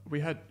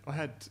I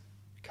had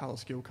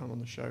Carlos Gill come on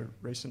the show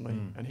recently,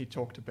 and he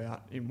talked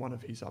about, in one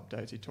of his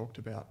updates,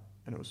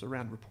 and it was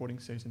around reporting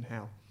season,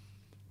 how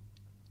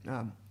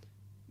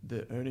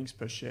the earnings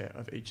per share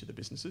of each of the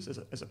businesses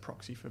as a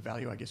proxy for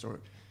value, I guess, or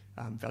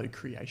value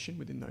creation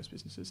within those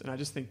businesses. And I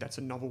just think that's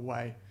a novel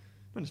way,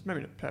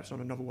 maybe perhaps not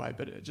a novel way,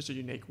 but just a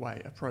unique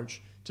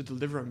approach to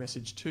deliver a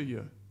message to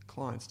your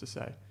clients to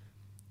say,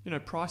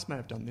 price may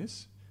have done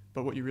this,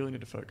 but what you really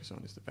need to focus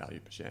on is the value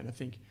per share. And I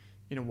think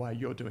in a way,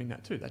 you're doing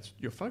that too. That's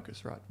your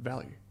focus, right?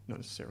 Value, not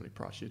necessarily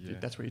price.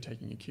 That's where you're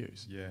taking your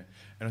cues. Yeah,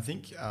 and I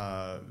think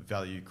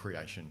value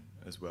creation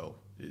as well.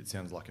 It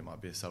sounds like it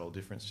might be a subtle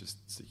difference,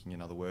 just sticking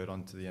another word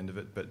onto the end of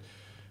it. But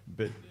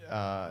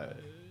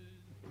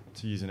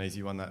to use an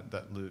easy one,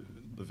 that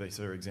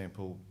Lovisa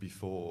example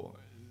before,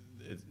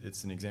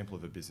 it's an example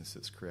of a business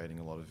that's creating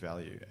a lot of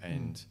value,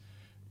 and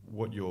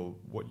what you're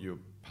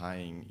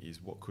paying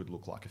is what could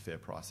look like a fair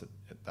price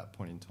at that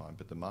point in time.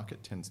 But the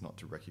market tends not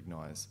to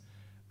recognise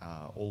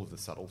all of the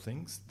subtle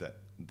things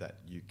that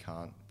you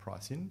can't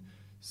price in.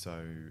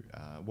 So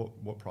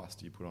what price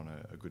do you put on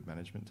a good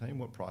management team?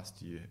 What price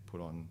do you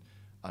put on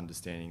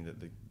understanding that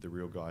the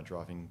real guy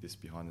driving this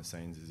behind the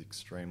scenes is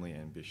extremely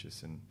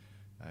ambitious, and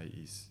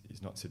he's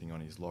not sitting on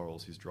his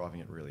laurels, he's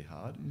driving it really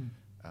hard.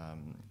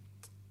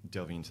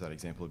 Delving into that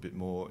example a bit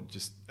more,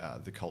 just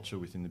the culture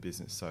within the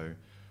business. So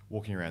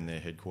walking around their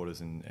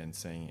headquarters and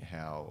seeing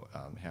how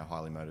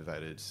highly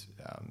motivated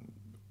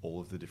all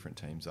of the different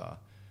teams are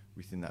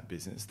within that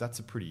business,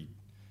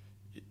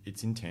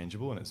 it's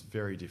intangible, and it's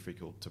very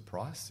difficult to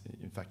price.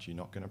 In fact, you're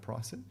not going to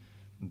price it,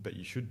 but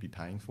you should be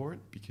paying for it,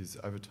 because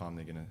over time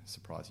they're going to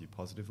surprise you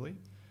positively.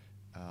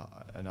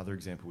 Another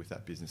example with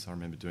that business, I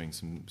remember doing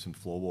some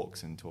floor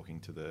walks and talking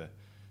to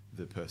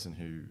the person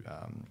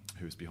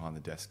who was behind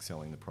the desk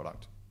selling the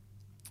product,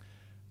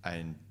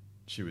 and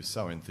she was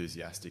so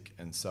enthusiastic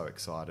and so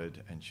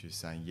excited, and she was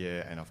saying,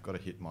 "Yeah, and I've got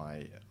to hit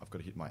my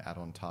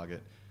add-on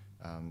target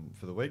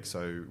for the week."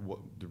 So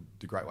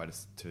the great way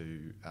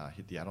to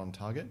hit the add-on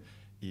target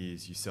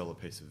is you sell a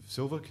piece of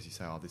silver, because you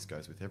say, "Oh, this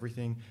goes with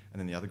everything." And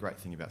then the other great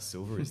thing about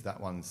silver is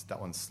that's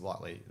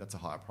a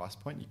higher price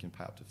point. You can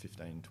pay up to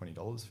 $15,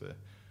 $20 for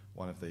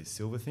one of these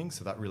silver things.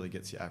 So that really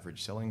gets your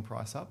average selling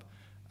price up.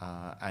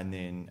 And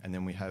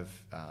then we have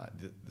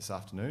this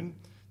afternoon,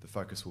 the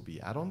focus will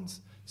be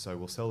add-ons. So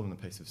we'll sell them a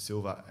piece of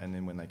silver, and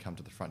then when they come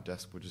to the front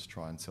desk, we'll just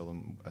try and sell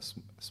them a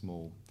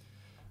small,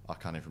 I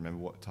can't even remember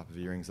what type of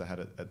earrings they had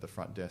at the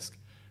front desk.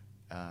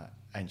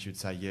 And she would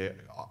say, "Yeah,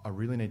 I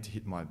really need to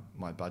hit my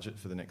budget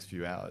for the next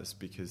few hours,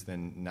 because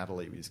then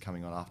Natalie is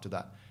coming on after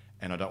that,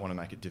 and I don't want to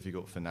make it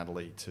difficult for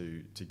Natalie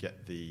to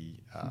get the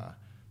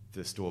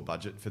store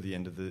budget for the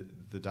end of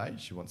the day.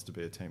 She wants to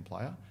be a team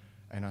player."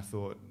 And I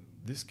thought,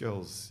 this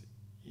girl's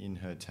in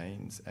her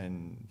teens,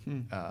 and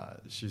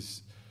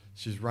she's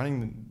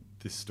running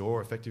this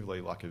store effectively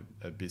like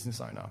a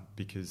business owner,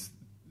 because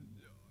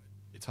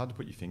it's hard to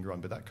put your finger on,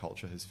 but that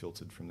culture has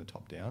filtered from the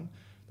top down.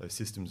 Those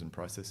systems and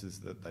processes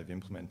that they've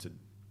implemented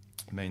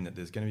mean that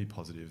there's going to be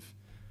positive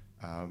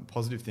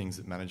things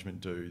that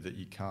management do that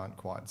you can't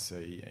quite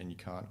see and you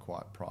can't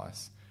quite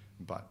price,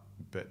 but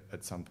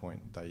at some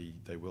point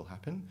they will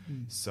happen.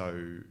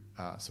 So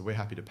we're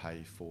happy to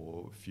pay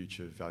for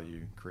future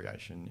value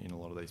creation in a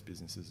lot of these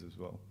businesses as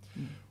well.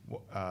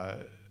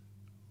 I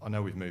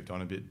know we've moved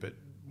on a bit, but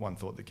one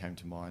thought that came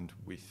to mind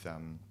with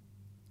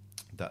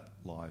that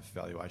live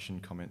valuation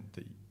comment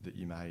that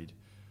you made,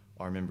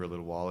 I remember a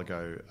little while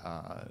ago,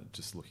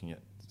 just looking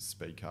at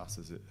Speedcast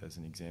as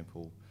an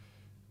example,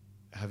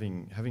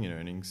 having an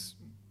earnings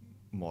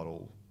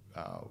model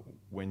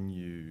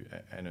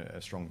and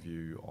a strong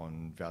view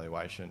on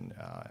valuation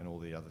and all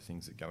the other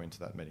things that go into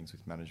that, meetings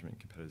with management,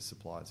 competitors,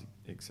 suppliers,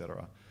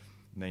 etc.,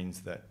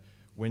 means that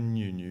when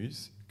new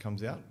news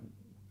comes out,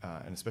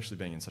 and especially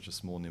being in such a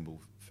small, nimble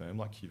firm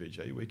like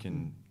QVG,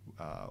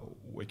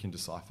 we can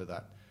decipher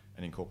that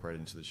and incorporate it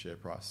into the share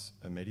price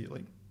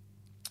immediately.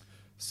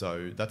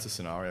 So that's a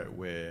scenario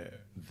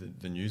where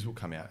the news will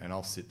come out, and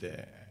I'll sit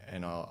there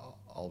and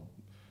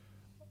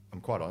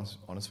I'm quite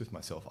honest with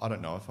myself. I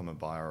don't know if I'm a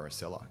buyer or a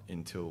seller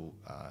until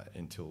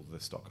the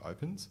stock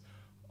opens.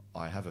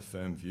 I have a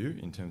firm view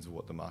in terms of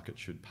what the market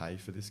should pay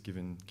for this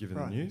given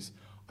right. the news.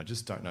 I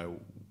just don't know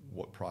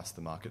what price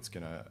the market's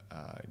going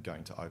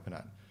to open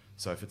at.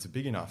 So if it's a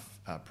big enough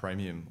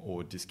premium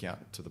or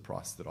discount to the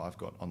price that I've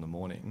got on the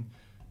morning,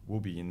 we'll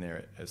be in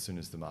there as soon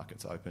as the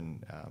market's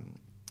open,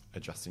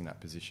 adjusting that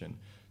position.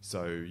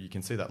 So you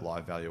can see that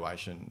live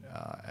valuation,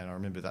 and I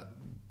remember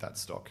that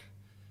stock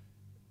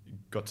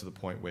got to the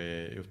point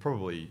where it was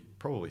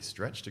probably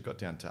stretched. It got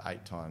down to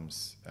 8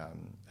 times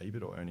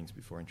EBIT, or earnings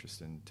before interest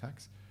and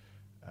tax,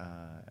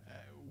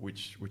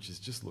 which is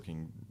just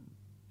looking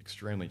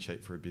extremely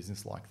cheap for a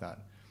business like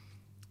that.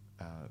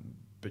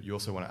 But you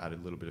also want to add a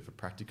little bit of a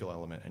practical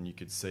element, and you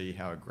could see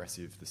how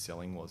aggressive the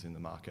selling was in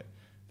the market,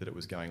 that it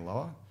was going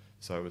lower.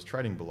 So it was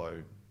trading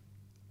below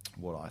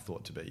what I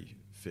thought to be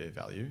fair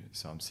value.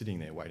 So I'm sitting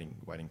there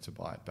waiting to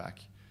buy it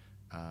back,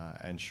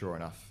 and sure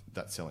enough,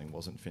 that selling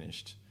wasn't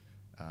finished,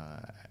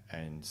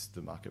 and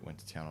the market went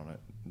to town on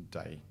it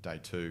day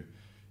 2.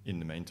 In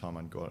the meantime,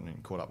 I'd gotten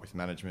and caught up with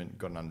management,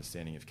 got an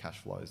understanding of cash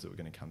flows that were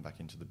going to come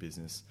back into the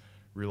business,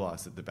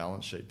 realised that the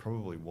balance sheet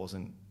probably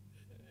wasn't.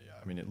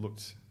 I mean, it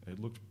looked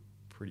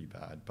pretty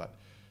bad, but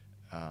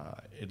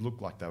it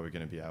looked like they were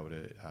going to be able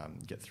to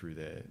get through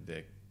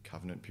their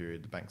covenant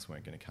period. The banks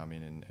weren't going to come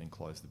in and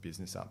close the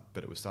business up,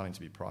 but it was starting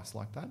to be priced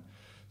like that.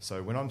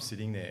 So when I'm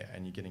sitting there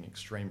and you're getting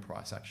extreme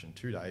price action,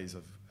 2 days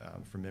of,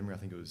 from memory, I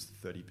think it was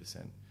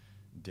 30%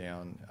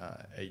 down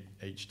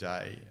each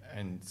day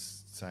and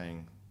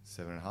saying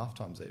 7.5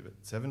 times EBIT,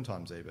 7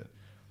 times EBIT,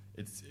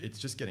 it's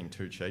just getting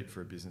too cheap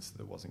for a business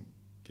that wasn't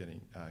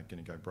going to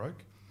go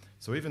broke.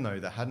 So even though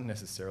they hadn't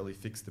necessarily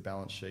fixed the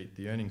balance sheet,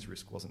 the earnings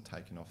risk wasn't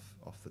taken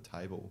off the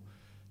table.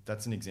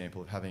 That's an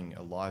example of having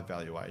a live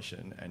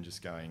valuation and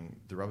just going,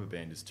 the rubber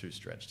band is too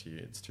stretched here.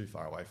 It's too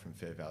far away from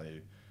fair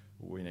value.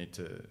 We need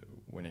to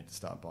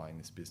start buying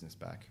this business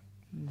back.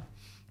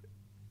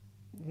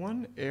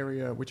 One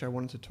area which I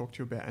wanted to talk to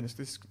you about, and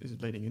this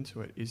is leading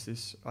into it, is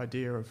this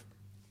idea of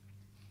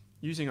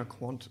using a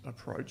quant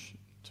approach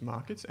to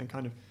markets and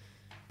kind of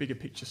bigger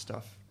picture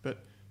stuff.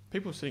 But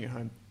people sitting at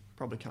home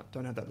probably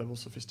don't have that level of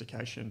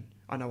sophistication.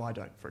 I know I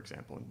don't, for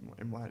example,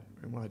 in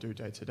what I do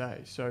day to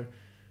day. So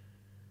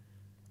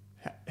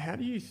how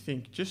do you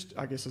think, just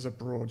I guess as a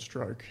broad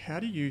stroke, how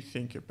do you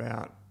think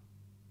about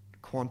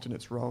quant and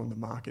its role in the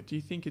market? Do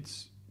you think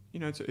it's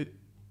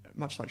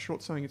much like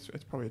short selling, it's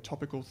probably a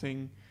topical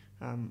thing?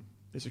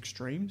 There's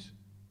extremes,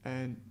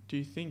 and do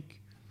you think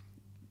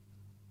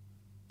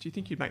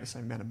you'd make the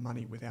same amount of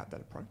money without that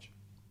approach?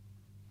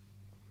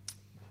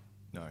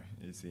 No,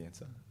 is the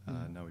answer.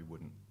 No, we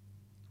wouldn't.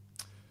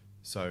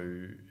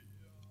 So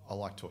I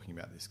like talking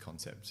about this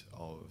concept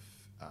of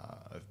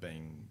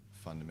being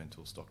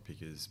fundamental stock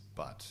pickers,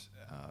 but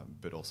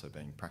also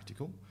being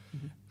practical.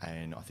 Mm-hmm.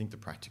 And I think the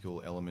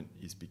practical element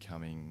is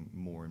becoming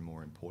more and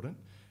more important.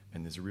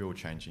 And there's a real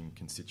changing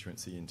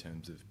constituency in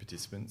terms of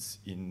participants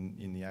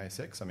in the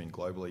ASX. I mean,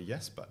 globally,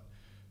 yes, but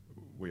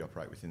we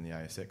operate within the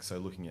ASX. So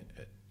looking at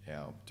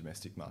our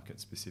domestic market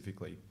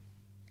specifically,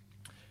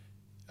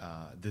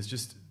 there's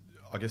just,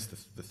 I guess,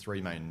 the three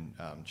main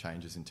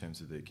changes in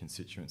terms of the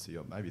constituency,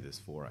 or maybe there's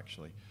four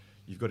actually.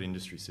 You've got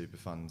industry super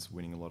funds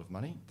winning a lot of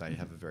money. They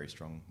have a very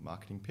strong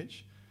marketing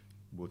pitch.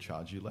 We'll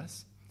charge you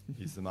less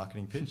is the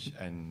marketing pitch,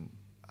 and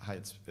hey,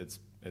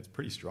 it's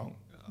pretty strong.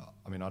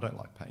 I mean, I don't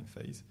like paying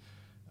fees.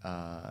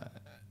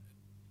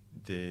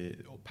 Their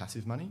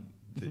passive money,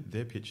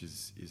 their pitch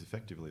is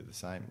effectively the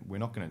same. We're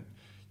not going to.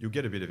 You'll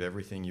get a bit of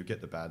everything. You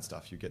get the bad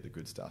stuff. You get the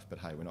good stuff. But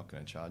hey, we're not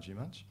going to charge you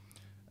much.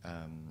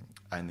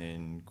 And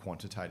then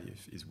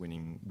quantitative is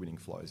winning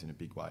flows in a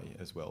big way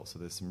as well. So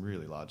there's some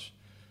really large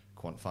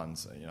quant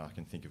funds. I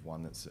can think of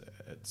one that's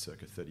at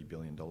circa $30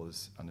 billion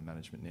under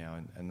management now,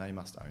 and they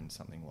must own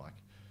something like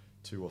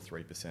 2 or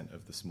 3%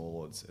 of the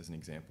small odds, as an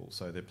example.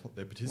 So they're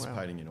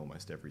participating in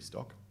almost every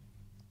stock.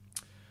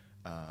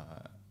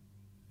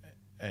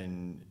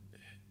 And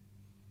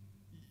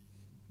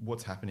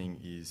what's happening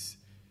is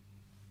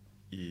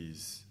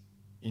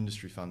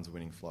industry funds are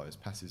winning flows,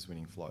 passives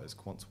winning flows,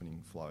 quants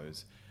winning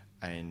flows,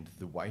 and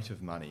the weight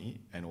of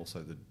money and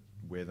also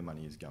where the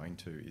money is going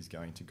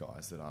to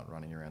guys that aren't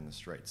running around the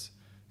streets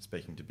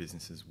speaking to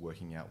businesses,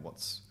 working out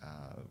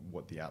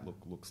what the outlook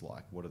looks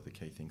like, what are the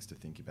key things to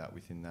think about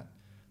within that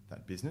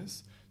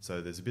business.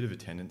 So there's a bit of a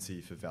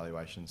tendency for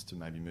valuations to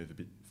maybe move a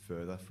bit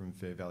further from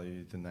fair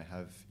value than they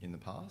have in the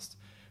past,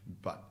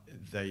 but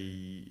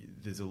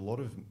there's a lot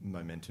of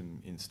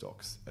momentum in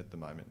stocks at the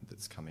moment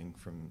that's coming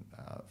from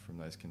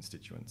those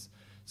constituents.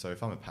 So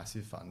if I'm a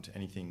passive fund,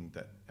 anything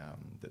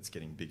that's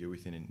getting bigger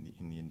in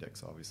the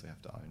index, I obviously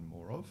have to own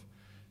more of.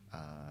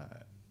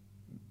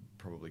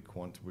 Probably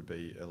quant would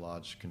be a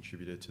large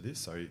contributor to this.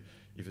 So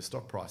if a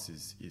stock price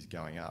is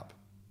going up,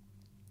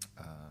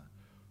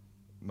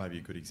 maybe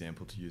a good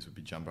example to use would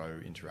be Jumbo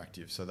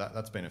Interactive. So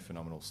that's been a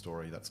phenomenal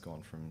story. That's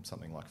gone from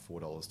something like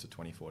 $4 to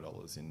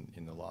 $24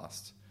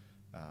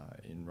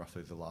 in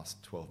roughly the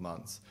last 12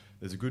 months.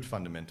 There's a good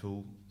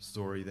fundamental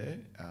story there.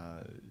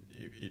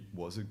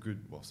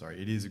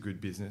 It is a good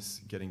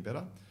business getting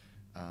better.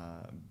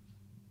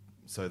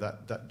 So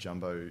that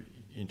Jumbo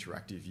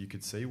Interactive, you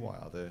could see why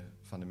other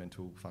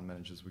fundamental fund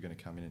managers were going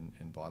to come in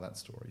and buy that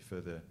story,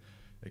 further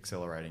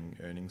accelerating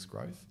earnings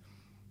growth.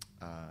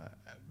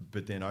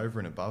 But then over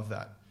and above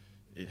that,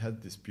 it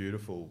had this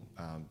beautiful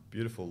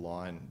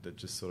line that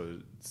just sort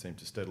of seemed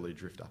to steadily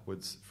drift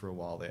upwards for a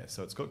while there.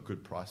 So it's got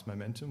good price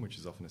momentum, which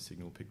is often a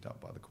signal picked up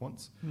by the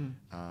quants.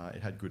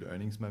 It had good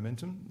earnings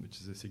momentum,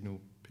 which is a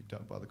signal picked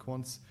up by the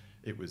quants.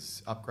 It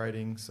was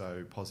upgrading,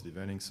 so positive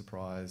earnings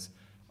surprise.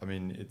 I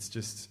mean, it's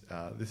just,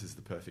 this is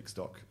the perfect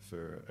stock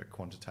for a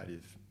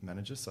quantitative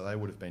manager. So they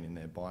would have been in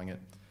there buying it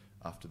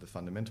after the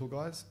fundamental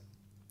guys,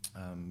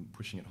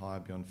 pushing it higher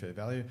beyond fair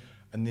value.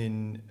 And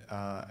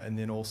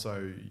then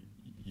also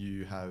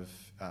you have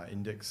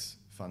index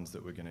funds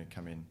that were going to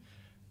come in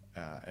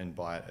and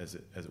buy it as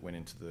it went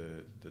into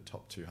the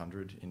top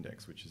 200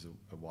 index, which is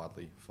a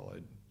widely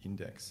followed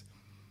index.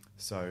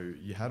 So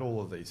you had all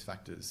of these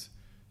factors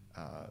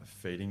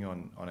feeding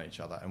on each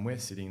other, and we're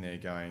sitting there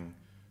going,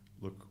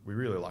 look, we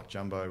really like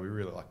Jumbo, we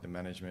really like the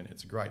management,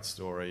 it's a great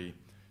story.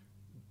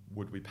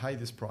 Would we pay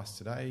this price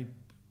today?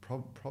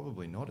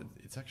 Probably not.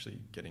 It's actually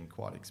getting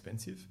quite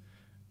expensive.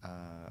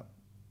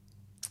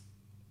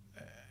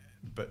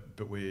 But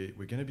we're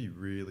going to be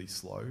really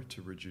slow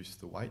to reduce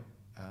the weight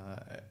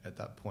at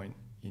that point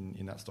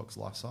in that stock's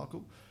life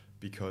cycle,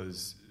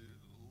 because,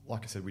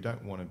 like I said, we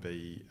don't want to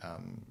be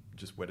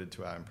just wedded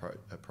to our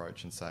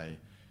approach and say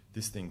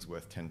this thing's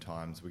worth 10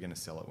 times, we're going to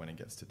sell it when it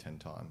gets to 10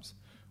 times.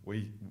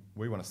 We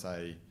want to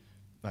say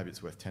maybe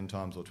it's worth 10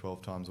 times or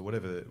 12 times or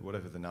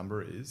whatever the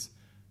number is.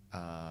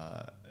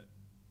 I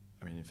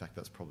mean, in fact,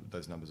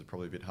 those numbers are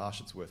probably a bit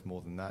harsh. It's worth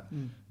more than that.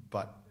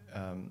 But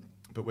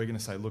we're going to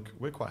say, look,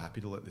 we're quite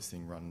happy to let this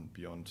thing run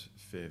beyond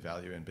fair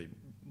value and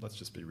let's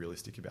just be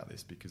realistic about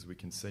this, because we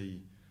can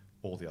see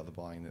all the other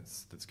buying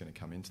that's going to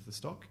come into the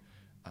stock.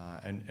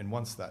 And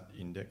once that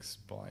index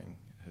buying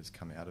has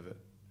come out of it,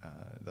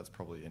 that's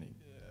probably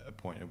a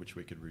point at which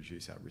we could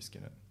reduce our risk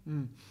in it.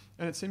 And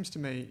it seems to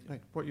me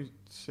like what you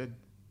said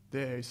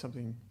there is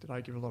something that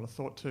I give a lot of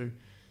thought to.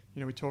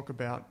 We talk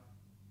about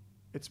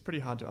it's pretty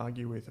hard to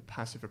argue with a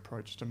passive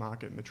approach to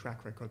market and the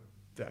track record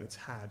that it's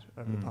had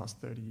over the past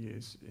 30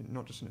 years,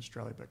 not just in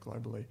Australia but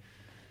globally.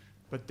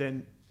 But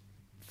then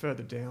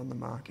further down the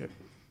market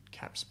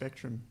cap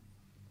spectrum,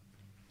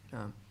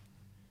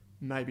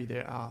 maybe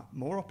there are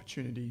more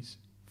opportunities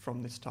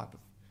from this type of,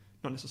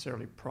 not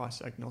necessarily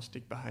price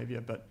agnostic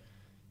behaviour, but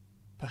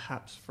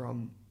perhaps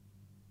from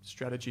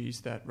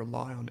strategies that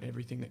rely on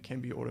everything that can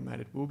be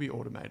automated will be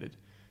automated.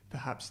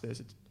 Perhaps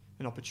there's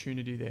an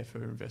opportunity there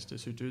for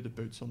investors who do the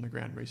boots on the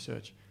ground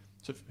research,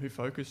 so who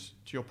focus,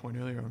 to your point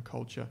earlier, on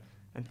culture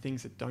and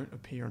things that don't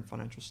appear in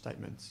financial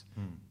statements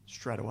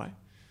straight away.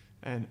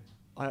 And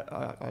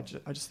I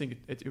just think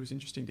it was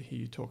interesting to hear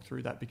you talk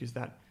through that, because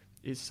that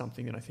is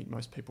something that I think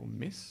most people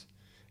miss,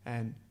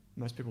 and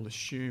most people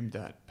assume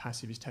that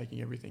passive is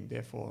taking everything,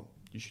 therefore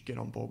you should get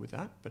on board with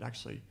that, but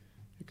actually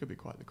it could be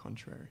quite the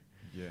contrary.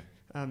 Yeah.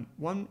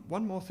 One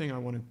more thing I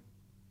want to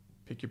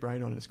pick your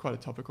brain on, and it's quite a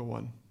topical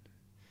one,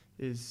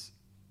 is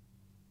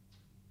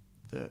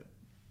the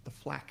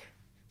flack,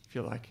 if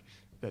you like,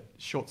 that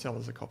short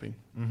sellers are copying.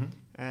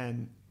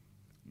 And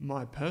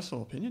my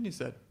personal opinion is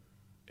that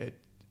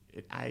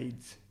it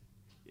aids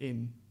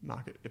in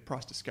market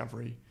price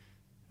discovery.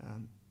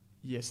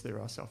 Yes, there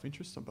are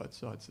self-interests on both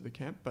sides of the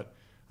camp, but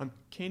I'm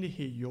keen to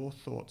hear your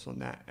thoughts on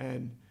that.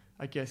 And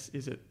I guess,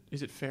 is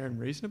it fair and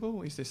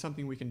reasonable? Is there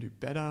something we can do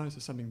better? Is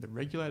there something the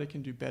regulator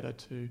can do better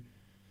to,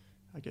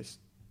 I guess,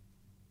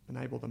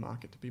 enable the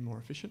market to be more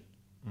efficient?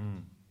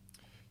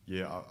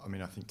 Yeah, I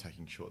mean, I think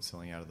taking short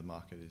selling out of the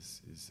market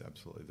is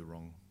absolutely the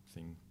wrong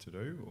thing to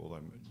do,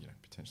 although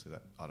potentially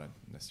that, I don't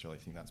necessarily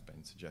think that's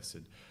been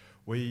suggested.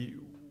 We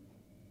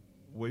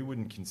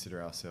wouldn't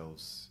consider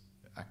ourselves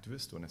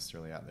activist or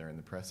necessarily out there in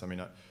the press. I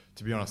mean,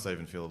 to be honest, I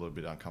even feel a little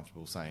bit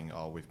uncomfortable saying,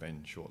 oh, we've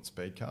been short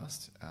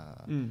Speedcast.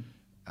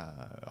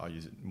 I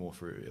use it more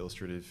for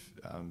illustrative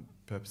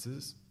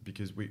purposes,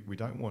 because we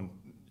don't want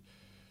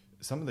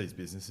some of these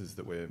businesses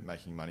that we're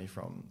making money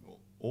from.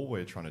 All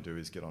we're trying to do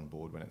is get on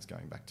board when it's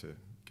going back to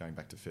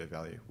fair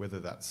value, whether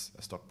that's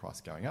a stock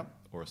price going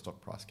up or a stock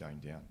price going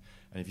down.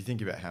 And if you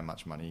think about how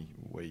much money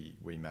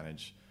we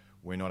manage,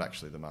 we're not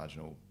actually the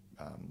marginal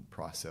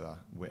price setter,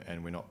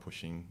 and we're not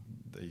pushing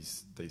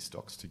these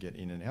stocks to get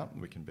in and out.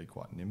 We can be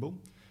quite nimble.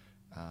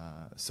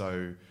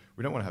 So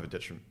we don't want to have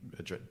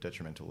a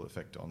detrimental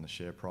effect on the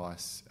share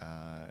price.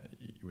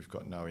 We've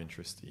got no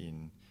interest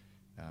in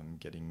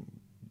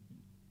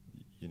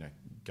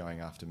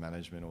going after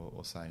management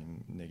or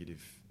saying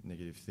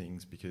negative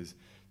things, because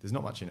there's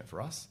not much in it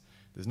for us.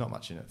 There's not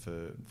much in it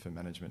for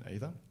management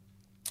either.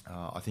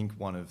 I think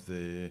one of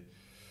the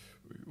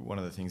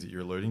things that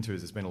you're alluding to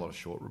is there's been a lot of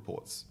short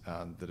reports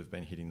that have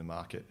been hitting the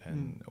market,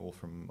 and all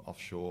from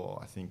offshore.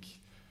 I think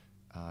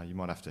you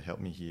might have to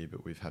help me here,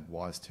 but we've had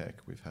WiseTech,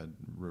 we've had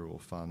Rural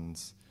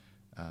Funds.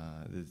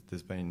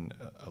 There's been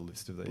a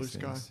list of these Blue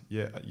things. Sky.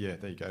 Yeah,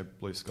 there you go.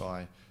 Blue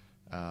Sky,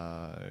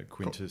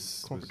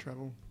 Quintus. Corporate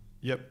Travel.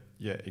 Yep,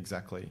 yeah,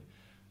 exactly.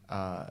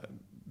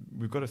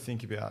 We've got to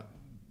think about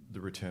the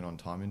return on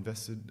time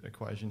invested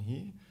equation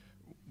here.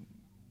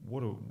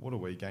 What do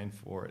we gain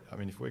for it? I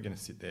mean, if we're going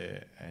to sit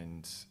there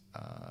and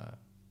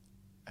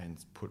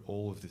put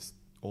all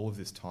of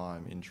this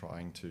time in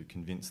trying to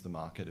convince the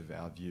market of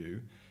our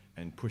view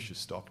and push a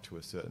stock to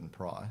a certain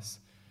price,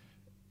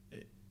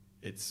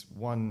 there's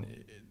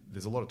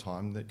a lot of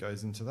time that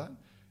goes into that.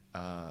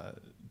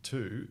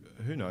 Two,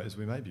 who knows?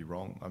 We may be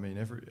wrong. I mean,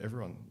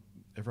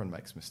 everyone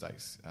makes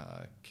mistakes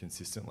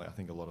consistently. I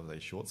think a lot of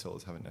these short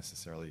sellers haven't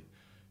necessarily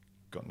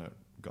gotten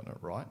it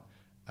right,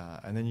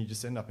 and then you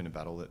just end up in a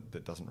battle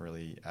that doesn't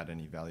really add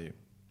any value.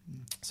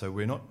 So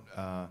we're not,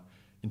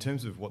 in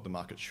terms of what the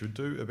market should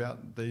do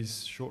about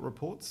these short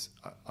reports.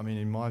 I mean,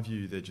 in my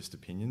view, they're just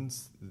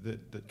opinions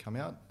that come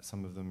out.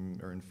 Some of them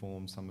are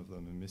informed, some of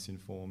them are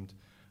misinformed.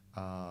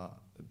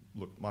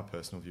 Look, my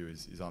personal view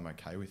is I'm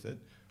okay with it,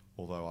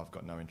 although I've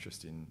got no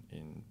interest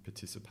in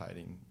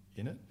participating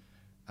in it.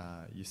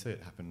 You see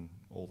it happen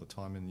all the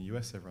time in the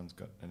US. Everyone's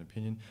got an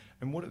opinion,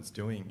 and what it's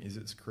doing is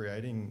it's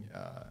creating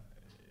a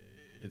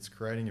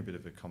bit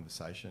of a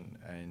conversation.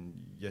 And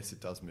yes, it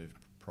does move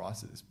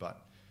prices,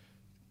 but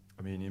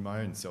I mean, in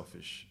my own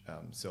selfish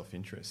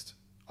self-interest,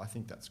 I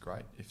think that's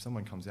great. If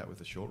someone comes out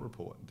with a short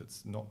report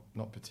that's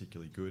not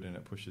particularly good, and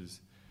it pushes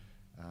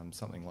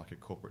something like a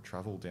Corporate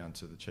Travel down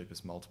to the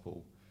cheapest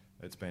multiple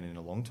it's been in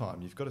a long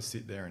time, you've got to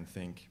sit there and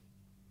think,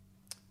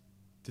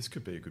 this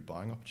could be a good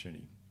buying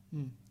opportunity.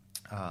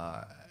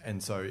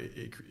 And so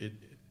it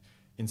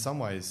in some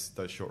ways,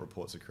 those short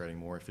reports are creating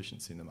more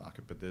efficiency in the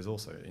market, but there's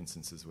also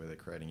instances where they're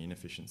creating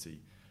inefficiency.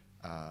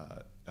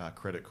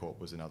 Credit Corp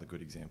was another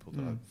good example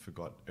that I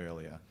forgot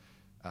earlier.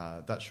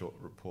 That short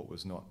report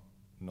was not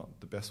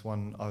the best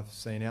one I've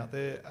seen out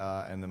there,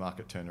 and the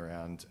market turned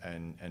around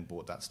and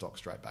bought that stock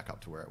straight back up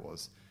to where it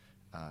was.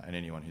 And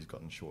anyone who's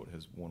gotten short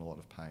has worn a lot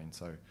of pain.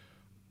 So,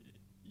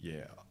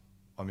 yeah,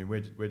 I mean,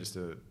 we're just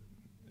a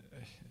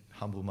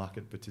humble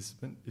market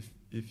participant,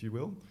 if you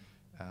will.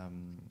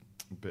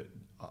 But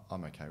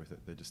I'm okay with it.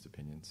 They're just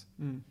opinions.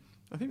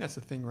 I think that's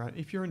the thing, right?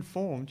 If you're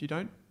informed, you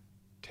don't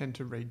tend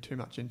to read too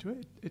much into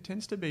it. It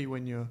tends to be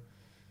when you're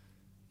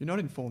not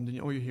informed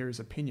and all you hear is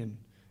opinion.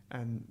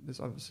 And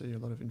there's obviously a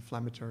lot of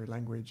inflammatory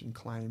language and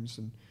claims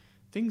and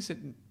things that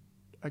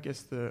I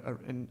guess a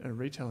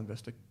retail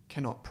investor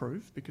cannot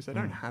prove because they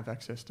don't have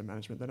access to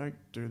management. They don't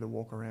do the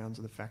walk-arounds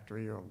of the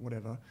factory or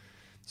whatever.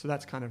 So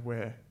that's kind of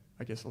where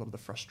I guess a lot of the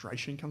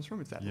frustration comes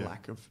from. It's that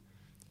lack of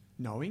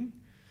knowing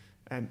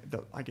and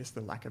I guess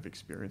the lack of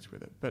experience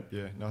with it. But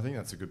yeah, no, I think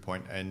that's a good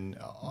point. And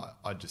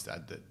I'd just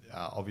add that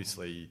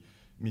obviously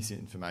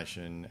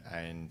misinformation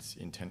and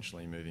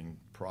intentionally moving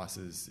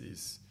prices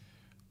is,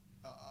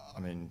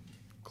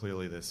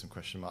 clearly there's some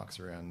question marks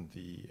around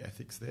the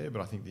ethics there,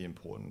 but I think the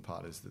important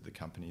part is that the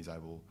company is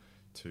able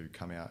to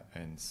come out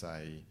and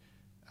say,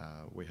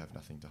 we have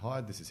nothing to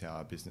hide, this is how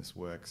our business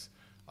works.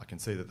 I can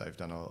see that they've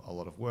done a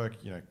lot of work,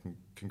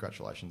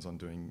 congratulations on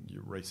doing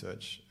your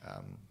research,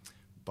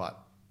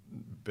 but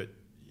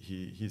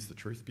here's the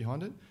truth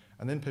behind it,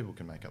 and then people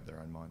can make up their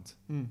own minds.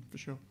 For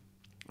sure.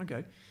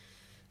 Okay.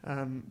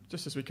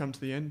 Just as we come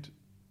to the end,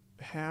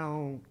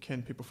 how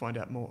can people find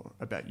out more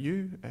about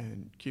you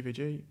and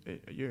QVG?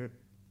 You're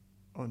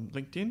on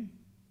LinkedIn.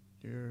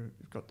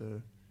 You've got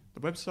the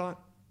website.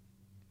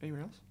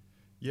 Anywhere else?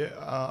 Yeah,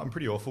 I'm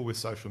pretty awful with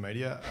social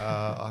media.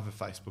 I have a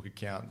Facebook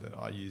account that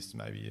I used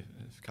maybe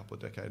a couple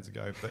of decades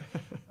ago, but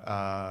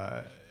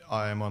I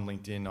am on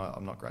LinkedIn.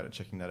 I'm not great at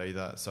checking that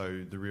either.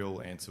 So the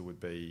real answer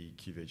would be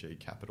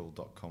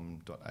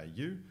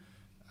qvgcapital.com.au.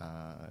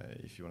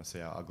 If you want to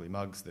see our ugly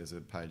mugs, there's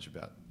a page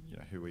about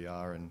who we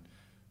are and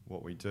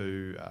what we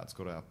do. It's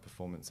got our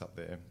performance up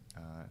there,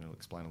 and it'll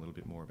explain a little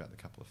bit more about the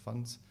couple of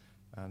funds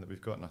that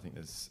we've got. And I think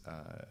there's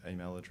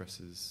email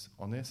addresses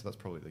on there, so that's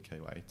probably the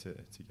key way to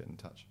get in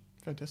touch.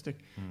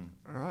 Fantastic.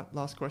 All right,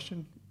 last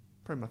question,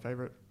 probably my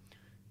favourite.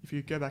 If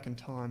you go back in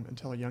time and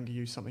tell a younger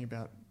you something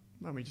about,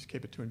 why don't we just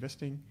keep it to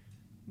investing,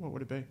 what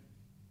would it be?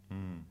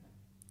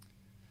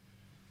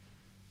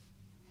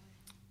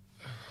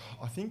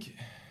 I think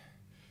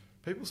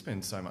people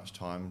spend so much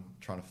time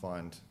trying to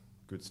find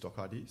good stock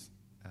ideas,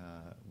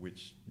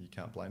 which you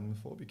can't blame them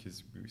for,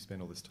 because we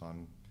spend all this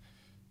time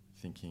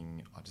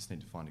thinking, I just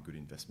need to find a good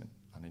investment.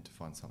 I need to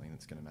find something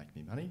that's going to make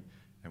me money,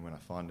 and when I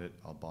find it,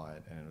 I'll buy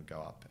it and it'll go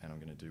up and I'm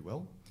going to do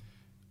well.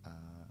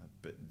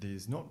 But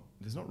there's not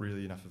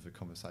really enough of a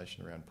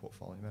conversation around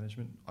portfolio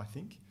management, I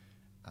think.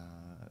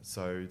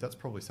 So that's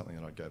probably something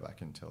that I'd go back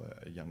and tell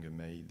a younger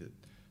me,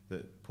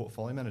 that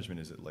portfolio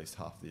management is at least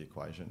half the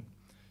equation.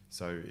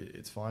 So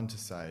it's fine to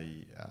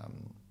say,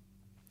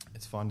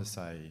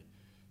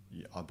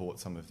 I bought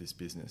some of this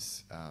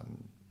business.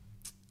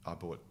 I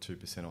bought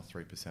 2% or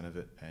 3% of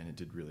it, and it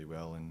did really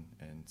well, and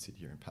sit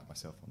here and pat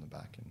myself on the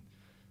back and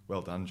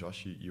well done,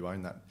 Josh, you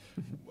own that.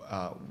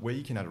 Where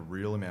you can add a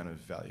real amount of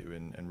value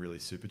and really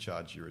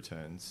supercharge your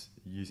returns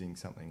using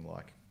something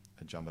like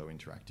a Jumbo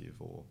Interactive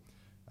or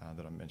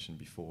that I mentioned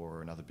before,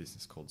 or another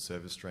business called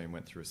ServiceStream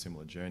went through a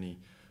similar journey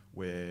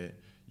where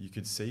you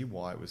could see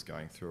why it was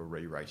going through a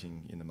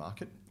re-rating in the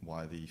market,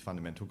 why the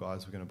fundamental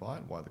guys were going to buy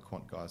it, why the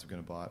quant guys were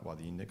going to buy it, why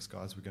the index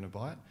guys were going to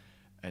buy it.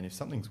 And if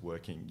something's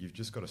working, you've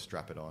just got to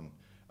strap it on.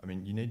 I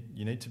mean,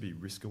 you need to be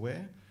risk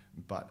aware,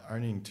 but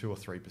owning 2 or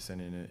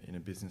 3% in a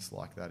business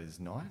like that is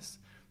nice.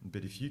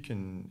 But if you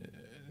can,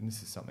 and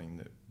this is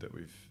something that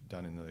we've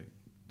done in the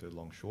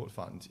long short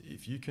funds,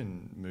 if you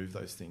can move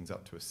those things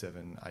up to a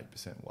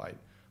 7-8% weight,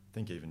 I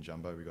think even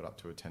Jumbo, we got up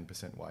to a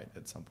 10% weight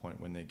at some point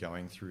when they're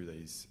going through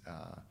these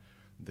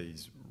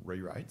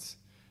re-rates,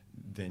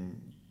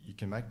 then you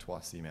can make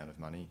twice the amount of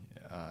money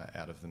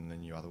out of them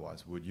than you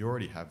otherwise would. You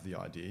already have the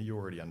idea, you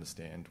already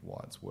understand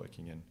why it's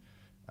working and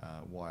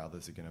why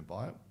others are going to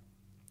buy it.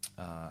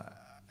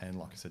 And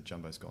like I said,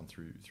 Jumbo's gone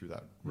through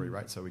that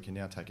re-rate, so we can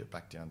now take it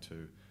back down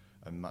to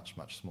a much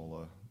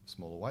smaller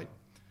weight.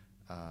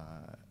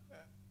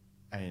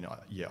 And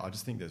I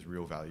just think there's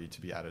real value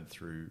to be added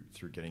through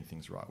getting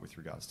things right with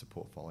regards to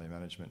portfolio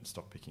management.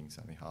 Stock picking is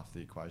only half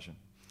the equation.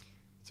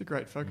 It's a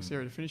great focus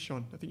area to finish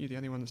on. I think you're the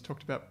only one that's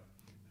talked about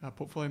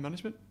portfolio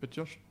management. But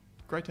Josh,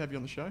 great to have you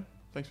on the show.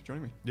 Thanks for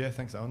joining me. Yeah,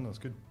 thanks, Owen. That was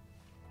good.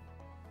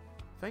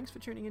 Thanks for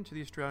tuning in to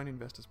the Australian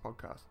Investors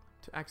Podcast.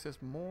 To access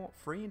more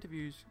free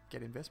interviews,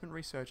 get investment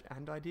research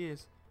and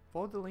ideas,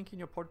 follow the link in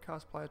your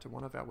podcast player to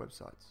one of our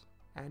websites.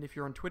 And if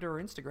you're on Twitter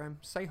or Instagram,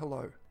 say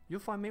hello. You'll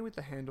find me with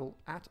the handle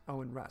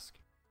 @OwenRask.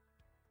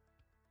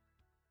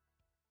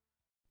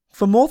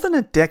 For more than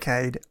a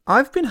decade,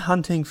 I've been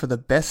hunting for the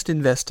best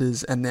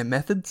investors and their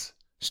methods,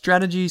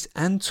 strategies,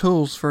 and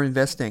tools for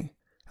investing.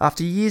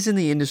 After years in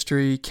the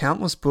industry,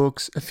 countless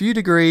books, a few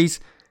degrees,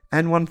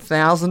 and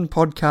 1,000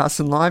 podcasts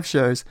and live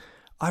shows,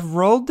 I've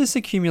rolled this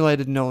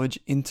accumulated knowledge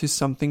into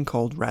something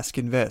called Rask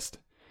Invest.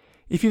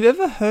 If you've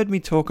ever heard me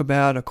talk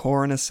about a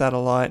core and a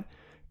satellite,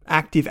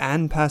 active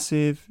and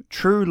passive,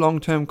 true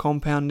long-term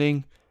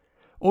compounding,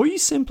 or you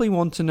simply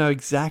want to know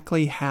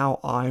exactly how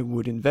I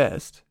would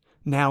invest,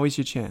 now is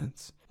your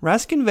chance.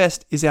 Rask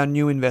Invest is our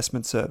new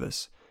investment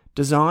service,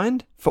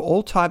 designed for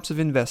all types of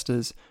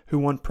investors who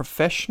want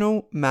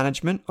professional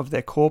management of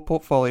their core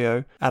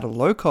portfolio at a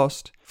low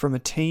cost from a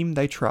team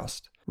they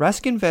trust.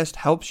 Rask Invest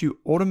helps you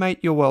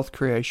automate your wealth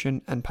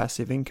creation and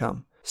passive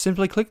income.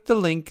 Simply click the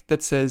link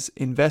that says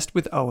Invest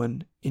with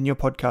Owen in your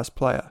podcast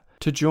player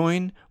to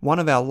join one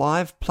of our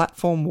live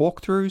platform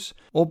walkthroughs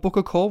or book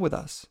a call with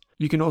us.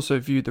 You can also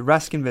view the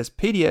Rask Invest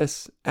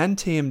PDS and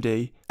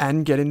TMD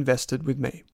and get invested with me.